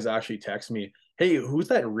couple of guys actually text me, "Hey, who's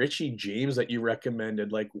that Richie James that you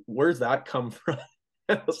recommended? Like, where's that come from?"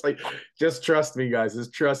 I was like, just trust me, guys.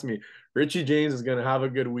 Just trust me. Richie James is going to have a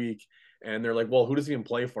good week. And they're like, "Well, who does he even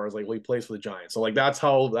play for?" I was like, "Well, he plays for the Giants." So like that's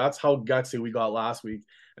how gutsy we got last week.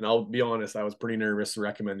 And I'll be honest, I was pretty nervous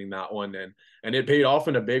recommending that one, and it paid off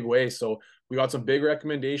in a big way. So we got some big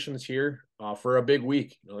recommendations here for a big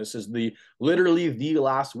week. This is literally the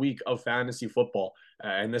last week of fantasy football,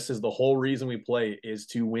 and this is the whole reason we play, is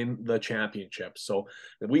to win the championship. So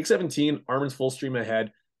week 17, Armin's full stream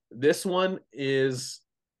ahead. This one is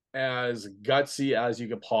as gutsy as you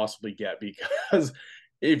could possibly get, because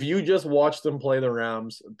if you just watch them play the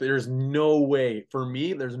Rams, there's no way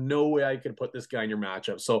I could put this guy in your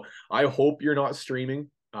matchup. So I hope you're not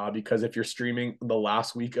streaming, because if you're streaming the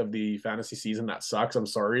last week of the fantasy season, that sucks. I'm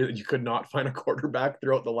sorry that you could not find a quarterback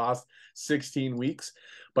throughout the last 16 weeks.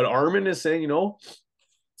 But Armin is saying, I'm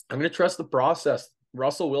going to trust the process.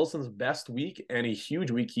 Russell Wilson's best week, and a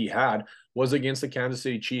huge week he had, was against the Kansas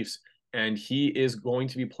City Chiefs. And he is going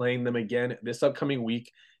to be playing them again this upcoming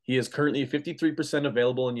week. He is currently 53%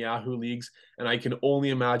 available in Yahoo leagues, and I can only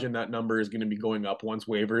imagine that number is going to be going up once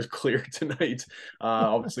waivers clear tonight.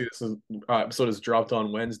 Obviously, this episode is dropped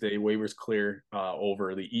on Wednesday. Waivers clear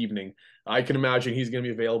over the evening. I can imagine he's going to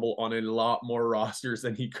be available on a lot more rosters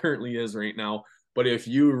than he currently is right now. But if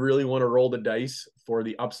you really want to roll the dice for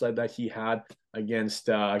the upside that he had against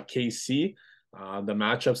KC, the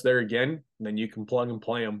matchups there again, then you can plug and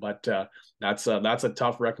play them. But that's a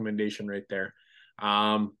tough recommendation right there.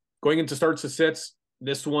 Going into starts to sits,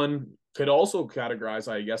 this one could also categorize,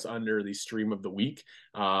 I guess, under the stream of the week.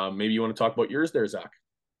 Maybe you want to talk about yours there, Zach.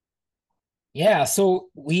 Yeah, so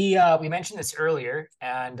we mentioned this earlier,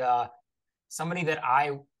 and somebody that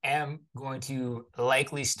I am going to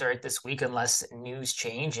likely start this week unless news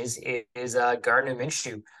changes is Gardner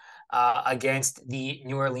Minshew against the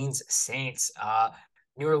New Orleans Saints.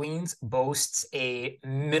 New Orleans boasts a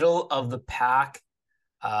middle of the pack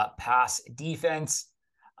pass defense,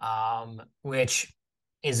 which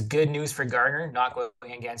is good news for Gardner, not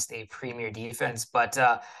going against a premier defense. But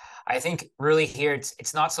I think really here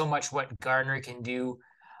it's not so much what Gardner can do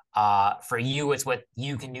for you, it's what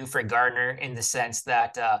you can do for Gardner, in the sense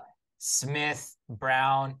that Smith,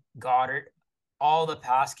 Brown, Goddard, all the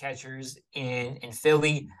pass catchers in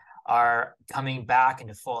Philly are coming back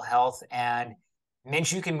into full health, and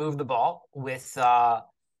Minshew can move the ball with a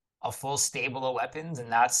full stable of weapons,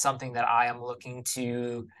 and that's something that I am looking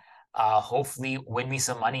to hopefully win me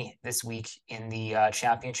some money this week in the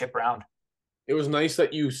championship round. It was nice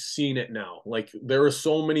that you've seen it now. Like there were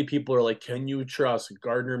so many people are like, can you trust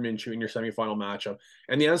Gardner Minshew in your semifinal matchup?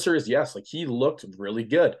 And the answer is yes. Like he looked really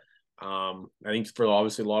good. I think for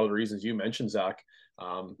obviously a lot of the reasons you mentioned, Zach.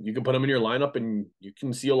 You can put him in your lineup and you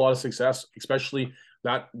can see a lot of success, especially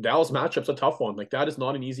that Dallas matchup's a tough one. Like that is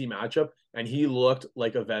not an easy matchup, and he looked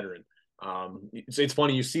like a veteran. It's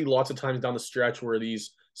funny, you see lots of times down the stretch where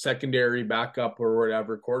these secondary backup or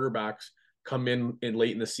whatever quarterbacks come in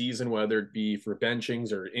late in the season, whether it be for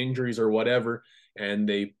benchings or injuries or whatever, and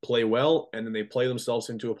they play well, and then they play themselves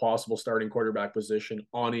into a possible starting quarterback position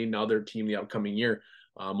on another team the upcoming year.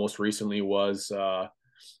 Most recently was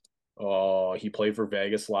he played for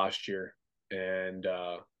Vegas last year, and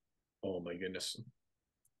oh my goodness,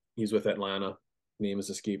 he's with Atlanta. Name is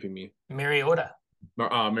escaping me. Mariota.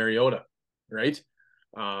 Mariota, right?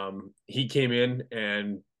 He came in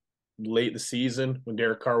and late the season when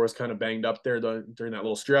Derek Carr was kind of banged up there during that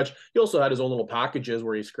little stretch. He also had his own little packages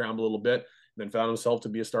where he scrambled a little bit and then found himself to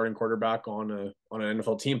be a starting quarterback on an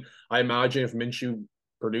NFL team. I imagine if Minshew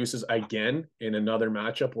produces again in another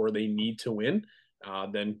matchup where they need to win,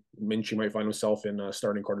 then Minshew might find himself in a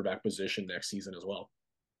starting quarterback position next season as well.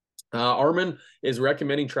 Armin is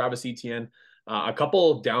recommending Travis Etienne. A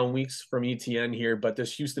couple of down weeks from Etienne here, but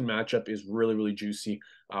this Houston matchup is really, really juicy.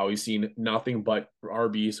 We've seen nothing but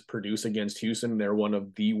RBs produce against Houston. They're one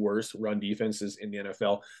of the worst run defenses in the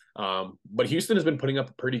NFL. But Houston has been putting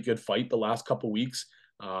up a pretty good fight the last couple of weeks,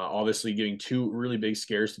 obviously giving two really big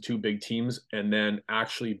scares to two big teams and then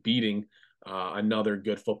actually beating another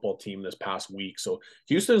good football team this past week. So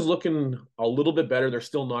Houston's looking a little bit better. They're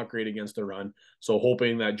still not great against the run. So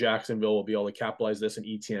hoping that Jacksonville will be able to capitalize this and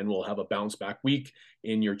Etienne will have a bounce back week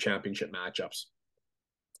in your championship matchups.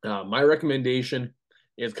 My recommendation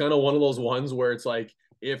is kind of one of those ones where it's like,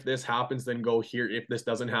 if this happens, then go here. If this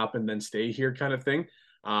doesn't happen, then stay here kind of thing.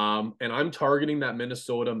 And I'm targeting that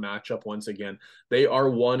Minnesota matchup once again. They are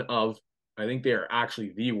one of, I think they are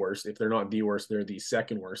actually the worst. If they're not the worst, they're the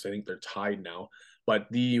second worst. I think they're tied now. But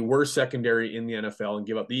the worst secondary in the NFL and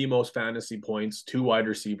give up the most fantasy points to wide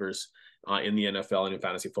receivers in the NFL and in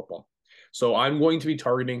fantasy football. So I'm going to be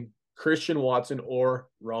targeting Christian Watson or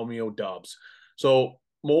Romeo Doubs. So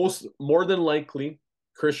more than likely,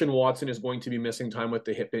 Christian Watson is going to be missing time with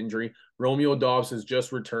the hip injury. Romeo Doubs has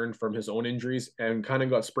just returned from his own injuries and kind of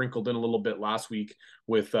got sprinkled in a little bit last week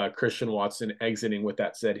with Christian Watson exiting with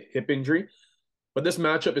that said hip injury. But this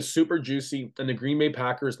matchup is super juicy, and the Green Bay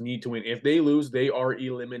Packers need to win. If they lose, they are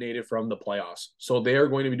eliminated from the playoffs. So they are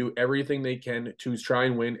going to do everything they can to try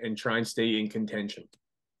and win and try and stay in contention.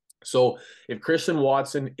 So if Christian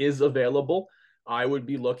Watson is available, I would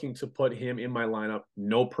be looking to put him in my lineup,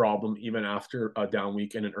 no problem, even after a down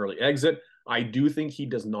week and an early exit. I do think he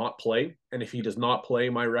does not play. And if he does not play,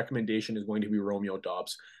 my recommendation is going to be Romeo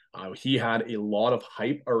Doubs. He had a lot of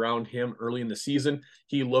hype around him early in the season.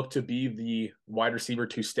 He looked to be the wide receiver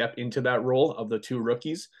to step into that role of the two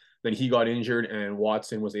rookies. Then he got injured, and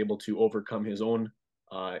Watson was able to overcome his own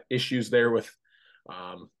issues there with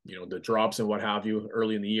the drops and what have you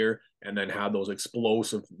early in the year, and then had those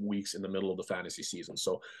explosive weeks in the middle of the fantasy season.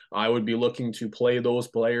 So I would be looking to play those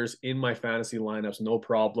players in my fantasy lineups, no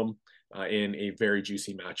problem, in a very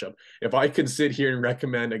juicy matchup. If I could sit here and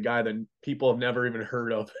recommend a guy that people have never even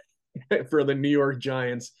heard of for the New York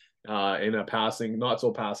Giants in a not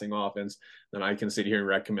so passing offense, then I can sit here and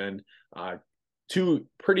recommend two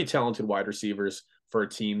pretty talented wide receivers for a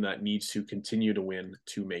team that needs to continue to win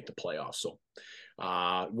to make the playoffs. So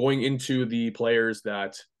going into the players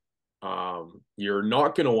that you're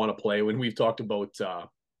not going to want to play, when we've talked about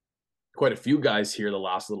quite a few guys here the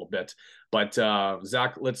last little bit, but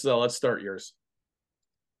Zach, let's start yours.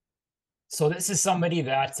 So this is somebody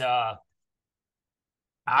that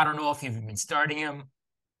I don't know if you've been starting him.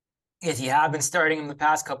 If you have been starting him the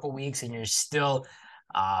past couple of weeks and you're still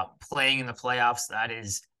playing in the playoffs, that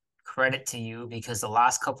is credit to you, because the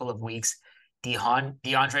last couple of weeks,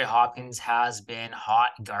 DeAndre Hopkins has been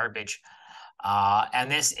hot garbage. And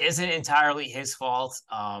this isn't entirely his fault.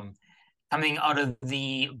 Coming out of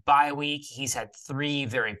the bye week, he's had 3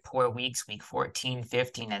 very poor weeks, week 14,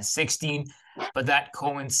 15, and 16. But that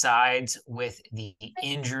coincides with the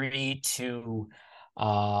injury to,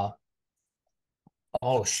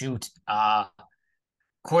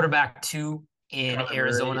 quarterback 2 in Kyler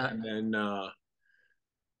Arizona. And then,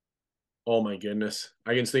 oh my goodness,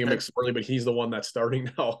 I can think of McSorley, but he's the one that's starting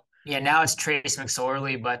now. Yeah, now it's Trace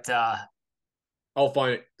McSorley, but I'll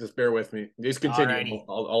find it. Just bear with me. Just continue.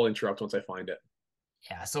 I'll interrupt once I find it.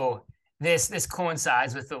 Yeah, so this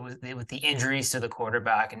coincides with the injuries to the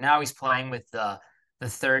quarterback, and now he's playing with the the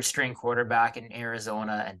third string quarterback in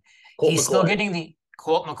Arizona, and Colt he's McCoy. still getting the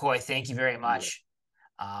Colt McCoy. Thank you very much.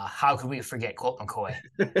 How could we forget Colt McCoy?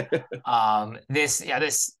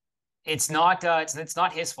 It's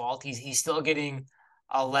not his fault. He's still getting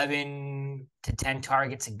 11 to 10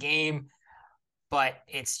 targets a game, but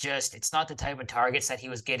it's not the type of targets that he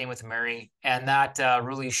was getting with Murray, and that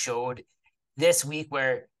really showed this week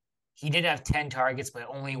where he did have 10 targets, but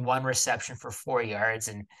only one reception for 4 yards,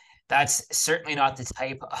 and that's certainly not the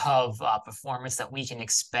type of performance that we can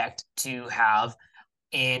expect to have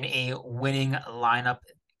in a winning lineup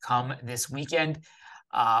come this weekend,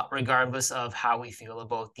 regardless of how we feel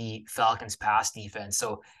about the Falcons' pass defense.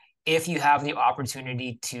 So if you have the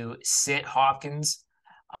opportunity to sit Hopkins,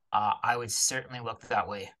 I would certainly look that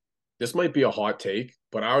way. This might be a hot take,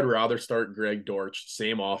 but I would rather start Greg Dortch,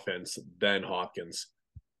 same offense, than Hopkins.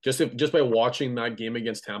 Just by watching that game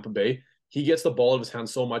against Tampa Bay, he gets the ball in his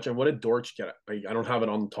hands so much. And what did Dortch get? I don't have it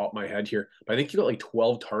on the top of my head here, but I think he got like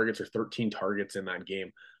 12 targets or 13 targets in that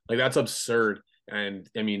game. Like, that's absurd. And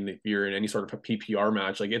I mean, if you're in any sort of a PPR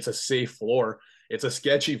match, like, it's a safe floor. It's a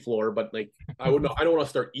sketchy floor, but like, I don't want to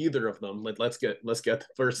start either of them. Let's get the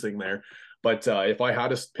first thing there. But if I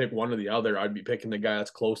had to pick one or the other, I'd be picking the guy that's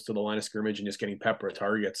close to the line of scrimmage and just getting pepper of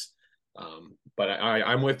targets. But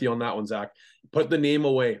I'm with you on that one, Zach. Put the name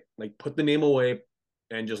away. Like, put the name away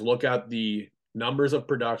and just look at the numbers of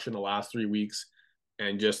production the last 3 weeks,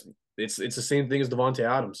 and just it's the same thing as Davante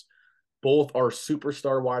Adams. Both are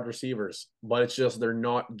superstar wide receivers, but it's just they're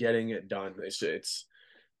not getting it done. It's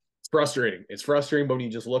frustrating. It's frustrating, but when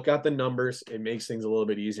you just look at the numbers, it makes things a little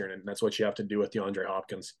bit easier, and that's what you have to do with DeAndre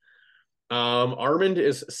Hopkins. Armand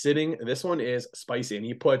is sitting. This one is spicy, and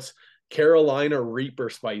he puts Carolina Reaper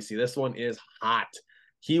spicy. This one is hot.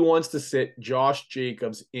 He wants to sit Josh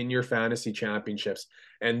Jacobs in your fantasy championships.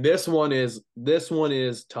 And this one is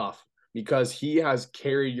tough because he has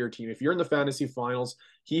carried your team. If you're in the fantasy finals,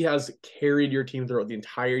 he has carried your team throughout the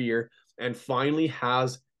entire year and finally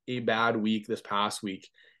has a bad week this past week.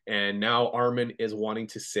 And now Armand is wanting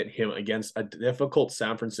to sit him against a difficult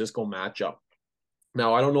San Francisco matchup.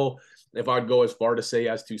 Now, I don't know if I'd go as far to say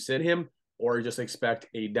as to sit him or just expect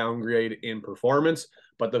a downgrade in performance.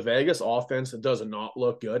 But the Vegas offense does not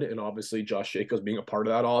look good. And obviously Josh Jacobs being a part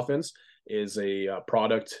of that offense is a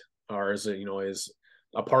product, or is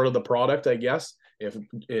a part of the product, I guess.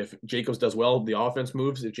 If Jacobs does well, the offense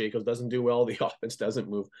moves. If Jacobs doesn't do well, the offense doesn't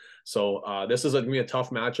move. So this is going to be a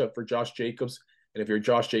tough matchup for Josh Jacobs. And if you're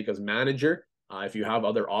Josh Jacobs' manager, if you have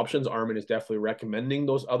other options, Armand is definitely recommending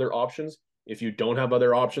those other options. If you don't have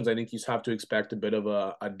other options, I think you have to expect a bit of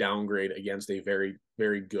a downgrade against a very,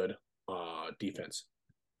 very good defense.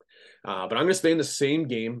 But I'm going to stay in the same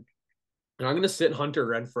game, and I'm going to sit Hunter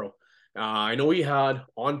Renfrow. I know he had,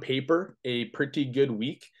 on paper, a pretty good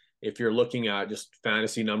week if you're looking at just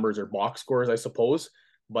fantasy numbers or box scores, I suppose.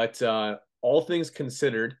 But all things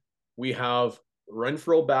considered, we have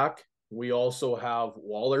Renfrow back. We also have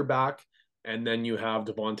Waller back. And then you have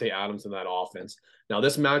Davante Adams in that offense. Now,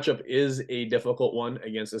 this matchup is a difficult one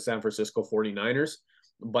against the San Francisco 49ers.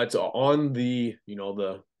 But on the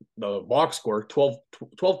box score,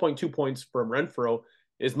 12.2 points from Renfrow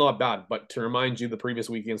is not bad. But to remind you, the previous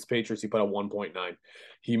week against the Patriots, he put a 1.9.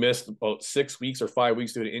 He missed about 6 weeks or 5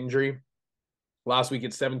 weeks due to injury. Last week,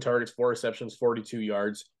 it's 7 targets, 4 receptions, 42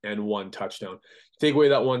 yards, and 1 touchdown. Take away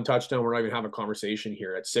that 1 touchdown, we're not even having a conversation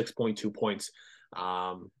here at 6.2 points.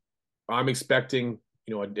 I'm expecting,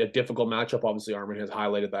 a difficult matchup. Obviously, Armand has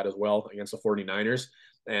highlighted that as well against the 49ers.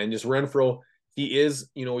 And just Renfrow, he is,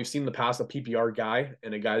 we've seen in the past a PPR guy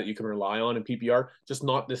and a guy that you can rely on in PPR, just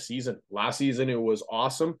not this season. Last season, it was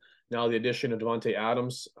awesome. Now the addition of Davante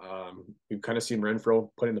Adams, we've kind of seen Renfrow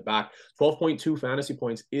put in the back. 12.2 fantasy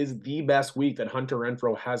points is the best week that Hunter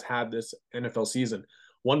Renfrow has had this NFL season.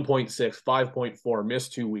 1.6, 5.4,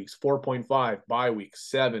 missed 2 weeks, 4.5, bye week,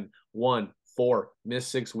 7, 1, 4,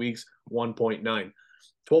 missed 6 weeks, 1.9.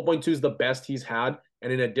 12.2 is the best he's had.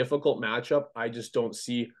 And in a difficult matchup, I just don't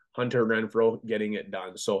see Hunter Renfrow getting it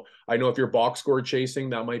done. So I know if you're box score chasing,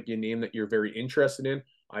 that might be a name that you're very interested in.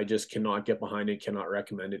 I just cannot get behind it, cannot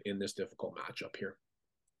recommend it in this difficult matchup here.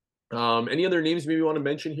 Any other names maybe you want to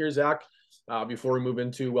mention here, Zach, before we move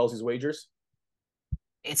into Wellesley's wagers?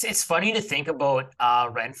 It's funny to think about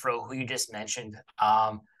Renfrow, who you just mentioned.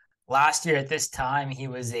 Last year at this time, he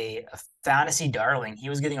was a fantasy darling. He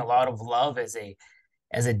was getting a lot of love as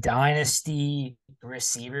a dynasty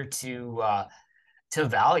receiver to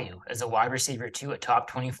value, as a wide receiver too, a top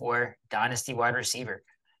 24 dynasty wide receiver.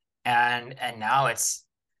 And now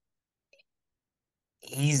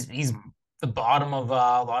he's the bottom of a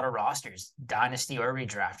lot of rosters, dynasty or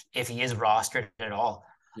redraft, if he is rostered at all.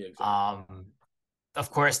 Yeah, exactly. of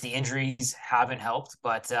course, the injuries haven't helped,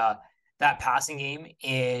 but that passing game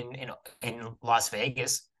in Las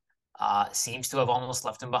Vegas seems to have almost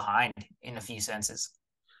left him behind in a few senses.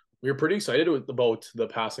 We were pretty excited about the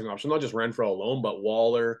passing option, not just Renfrow alone, but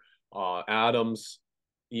Waller, Adams,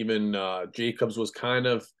 even Jacobs was kind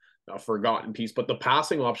of a forgotten piece. But the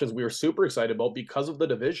passing options we were super excited about because of the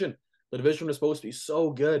division. The division was supposed to be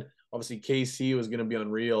so good. Obviously, KC was going to be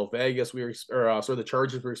unreal. Vegas, the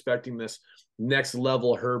Chargers were expecting this next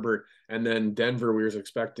level Herbert, and then Denver, we were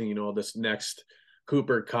expecting, this next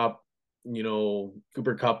Cooper Kupp,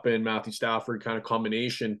 Cooper Kupp and Matthew Stafford kind of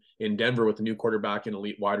combination in Denver with the new quarterback and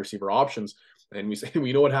elite wide receiver options. And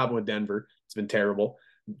we know what happened with Denver. It's been terrible.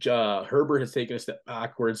 Herbert has taken a step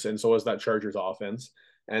backwards, and so has that Chargers offense.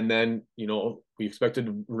 And then, we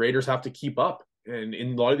expected Raiders have to keep up. And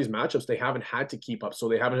in a lot of these matchups, they haven't had to keep up. So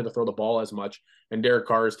they haven't had to throw the ball as much. And Derek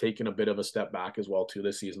Carr has taken a bit of a step back as well, too,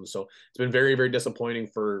 this season. So it's been very, very disappointing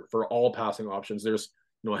for all passing options. There's,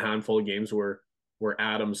 a handful of games where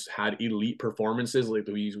Adams had elite performances like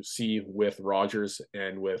we see with Rodgers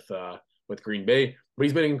and with Green Bay. But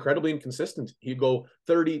he's been incredibly inconsistent. He'd go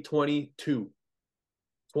 30, 22,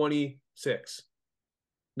 26,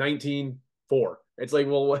 19, 4. It's like,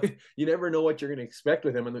 well, you never know what you're going to expect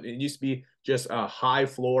with him. And it used to be just a high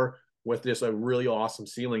floor with just a really awesome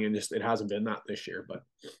ceiling, and just it hasn't been that this year. But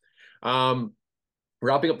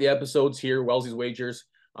wrapping up the episodes here, Wellesley's Wagers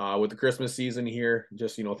with the Christmas season here.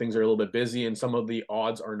 Just, things are a little bit busy, and some of the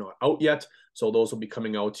odds are not out yet. So those will be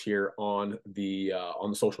coming out here on the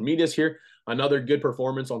social medias here. Another good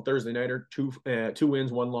performance on Thursday nighter, two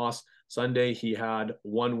wins, one loss. Sunday, he had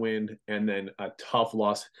one win and then a tough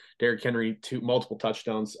loss. Derrick Henry, multiple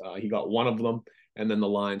touchdowns. He got one of them, and then the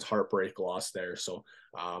Lions heartbreak loss there. So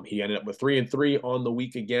he ended up with 3-3 on the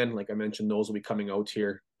week again. Like I mentioned, those will be coming out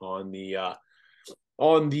here on the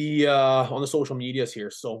social medias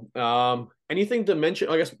here. So anything to mention?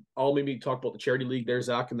 I guess I'll maybe talk about the charity league there,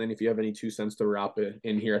 Zach, and then if you have any 2 cents to wrap it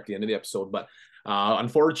in here at the end of the episode. But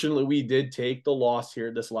unfortunately, we did take the loss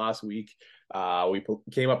here this last week. We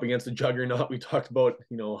came up against the juggernaut. We talked about,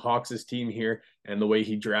 Hawks' team here and the way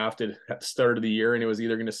he drafted at the start of the year, and it was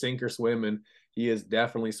either going to sink or swim, and he is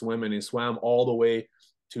definitely swimming. He swam all the way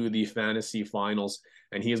to the fantasy finals,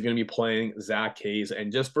 and he is going to be playing Zach Hayes.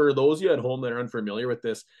 And just for those of you at home that are unfamiliar with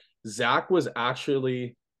this, Zach was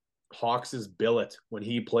actually Hawks' billet when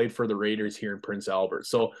he played for the Raiders here in Prince Albert.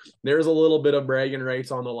 So there's a little bit of bragging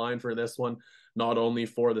rights on the line for this one, not only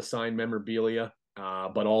for the signed memorabilia,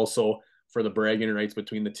 but also for the bragging rights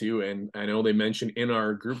between the two. And I know they mentioned in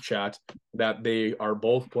our group chat that they are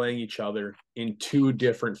both playing each other in 2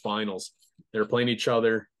 different finals. They're playing each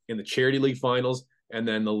other in the Charity League finals, and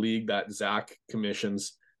then the league that Zach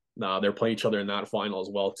commissions, they're playing each other in that final as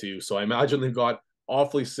well too. So I imagine they've got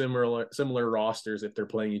awfully similar rosters if they're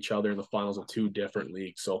playing each other in the finals of 2 different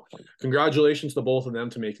leagues. So congratulations to both of them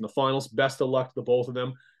to making the finals. Best of luck to both of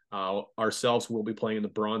them. Ourselves will be playing in the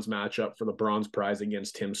bronze matchup for the bronze prize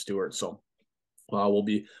against Tim Stewart. So we'll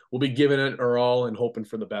be giving it our all and hoping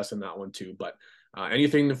for the best in that one too. But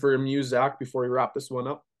anything from you, Zach, before we wrap this one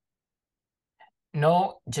up?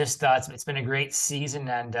 No, just it's been a great season,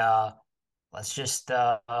 and let's just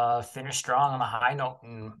finish strong on a high note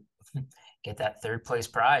and get that 3rd place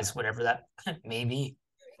prize, whatever that may be.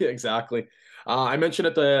 Yeah, exactly. I mentioned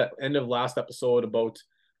at the end of last episode about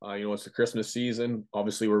it's the Christmas season.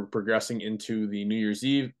 Obviously, we're progressing into the New Year's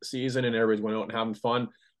Eve season, and everybody's going out and having fun.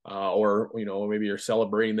 Or maybe you're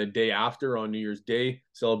celebrating the day after on New Year's Day,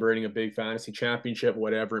 celebrating a big fantasy championship,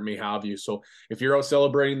 whatever it may have you. So if you're out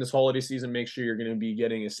celebrating this holiday season, make sure you're going to be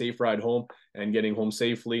getting a safe ride home and getting home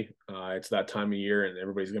safely. It's that time of year, and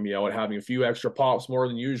everybody's going to be out having a few extra pops more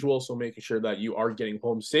than usual. So making sure that you are getting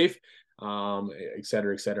home safe, et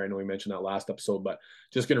cetera, et cetera. I know we mentioned that last episode, but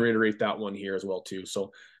just going to reiterate that one here as well too.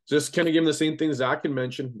 So just kind of give them the same thing Zach can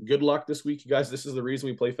mention. Good luck this week, you guys. This is the reason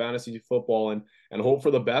we play fantasy football, and hope for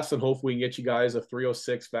the best, and hope we can get you guys a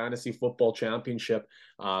 306 fantasy football championship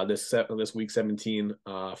this week 17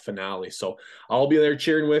 finale. So I'll be there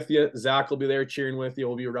cheering with you. Zach will be there cheering with you.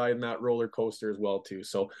 We'll be riding that roller coaster as well too.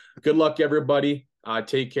 So good luck, everybody.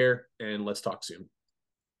 Take care, and let's talk soon.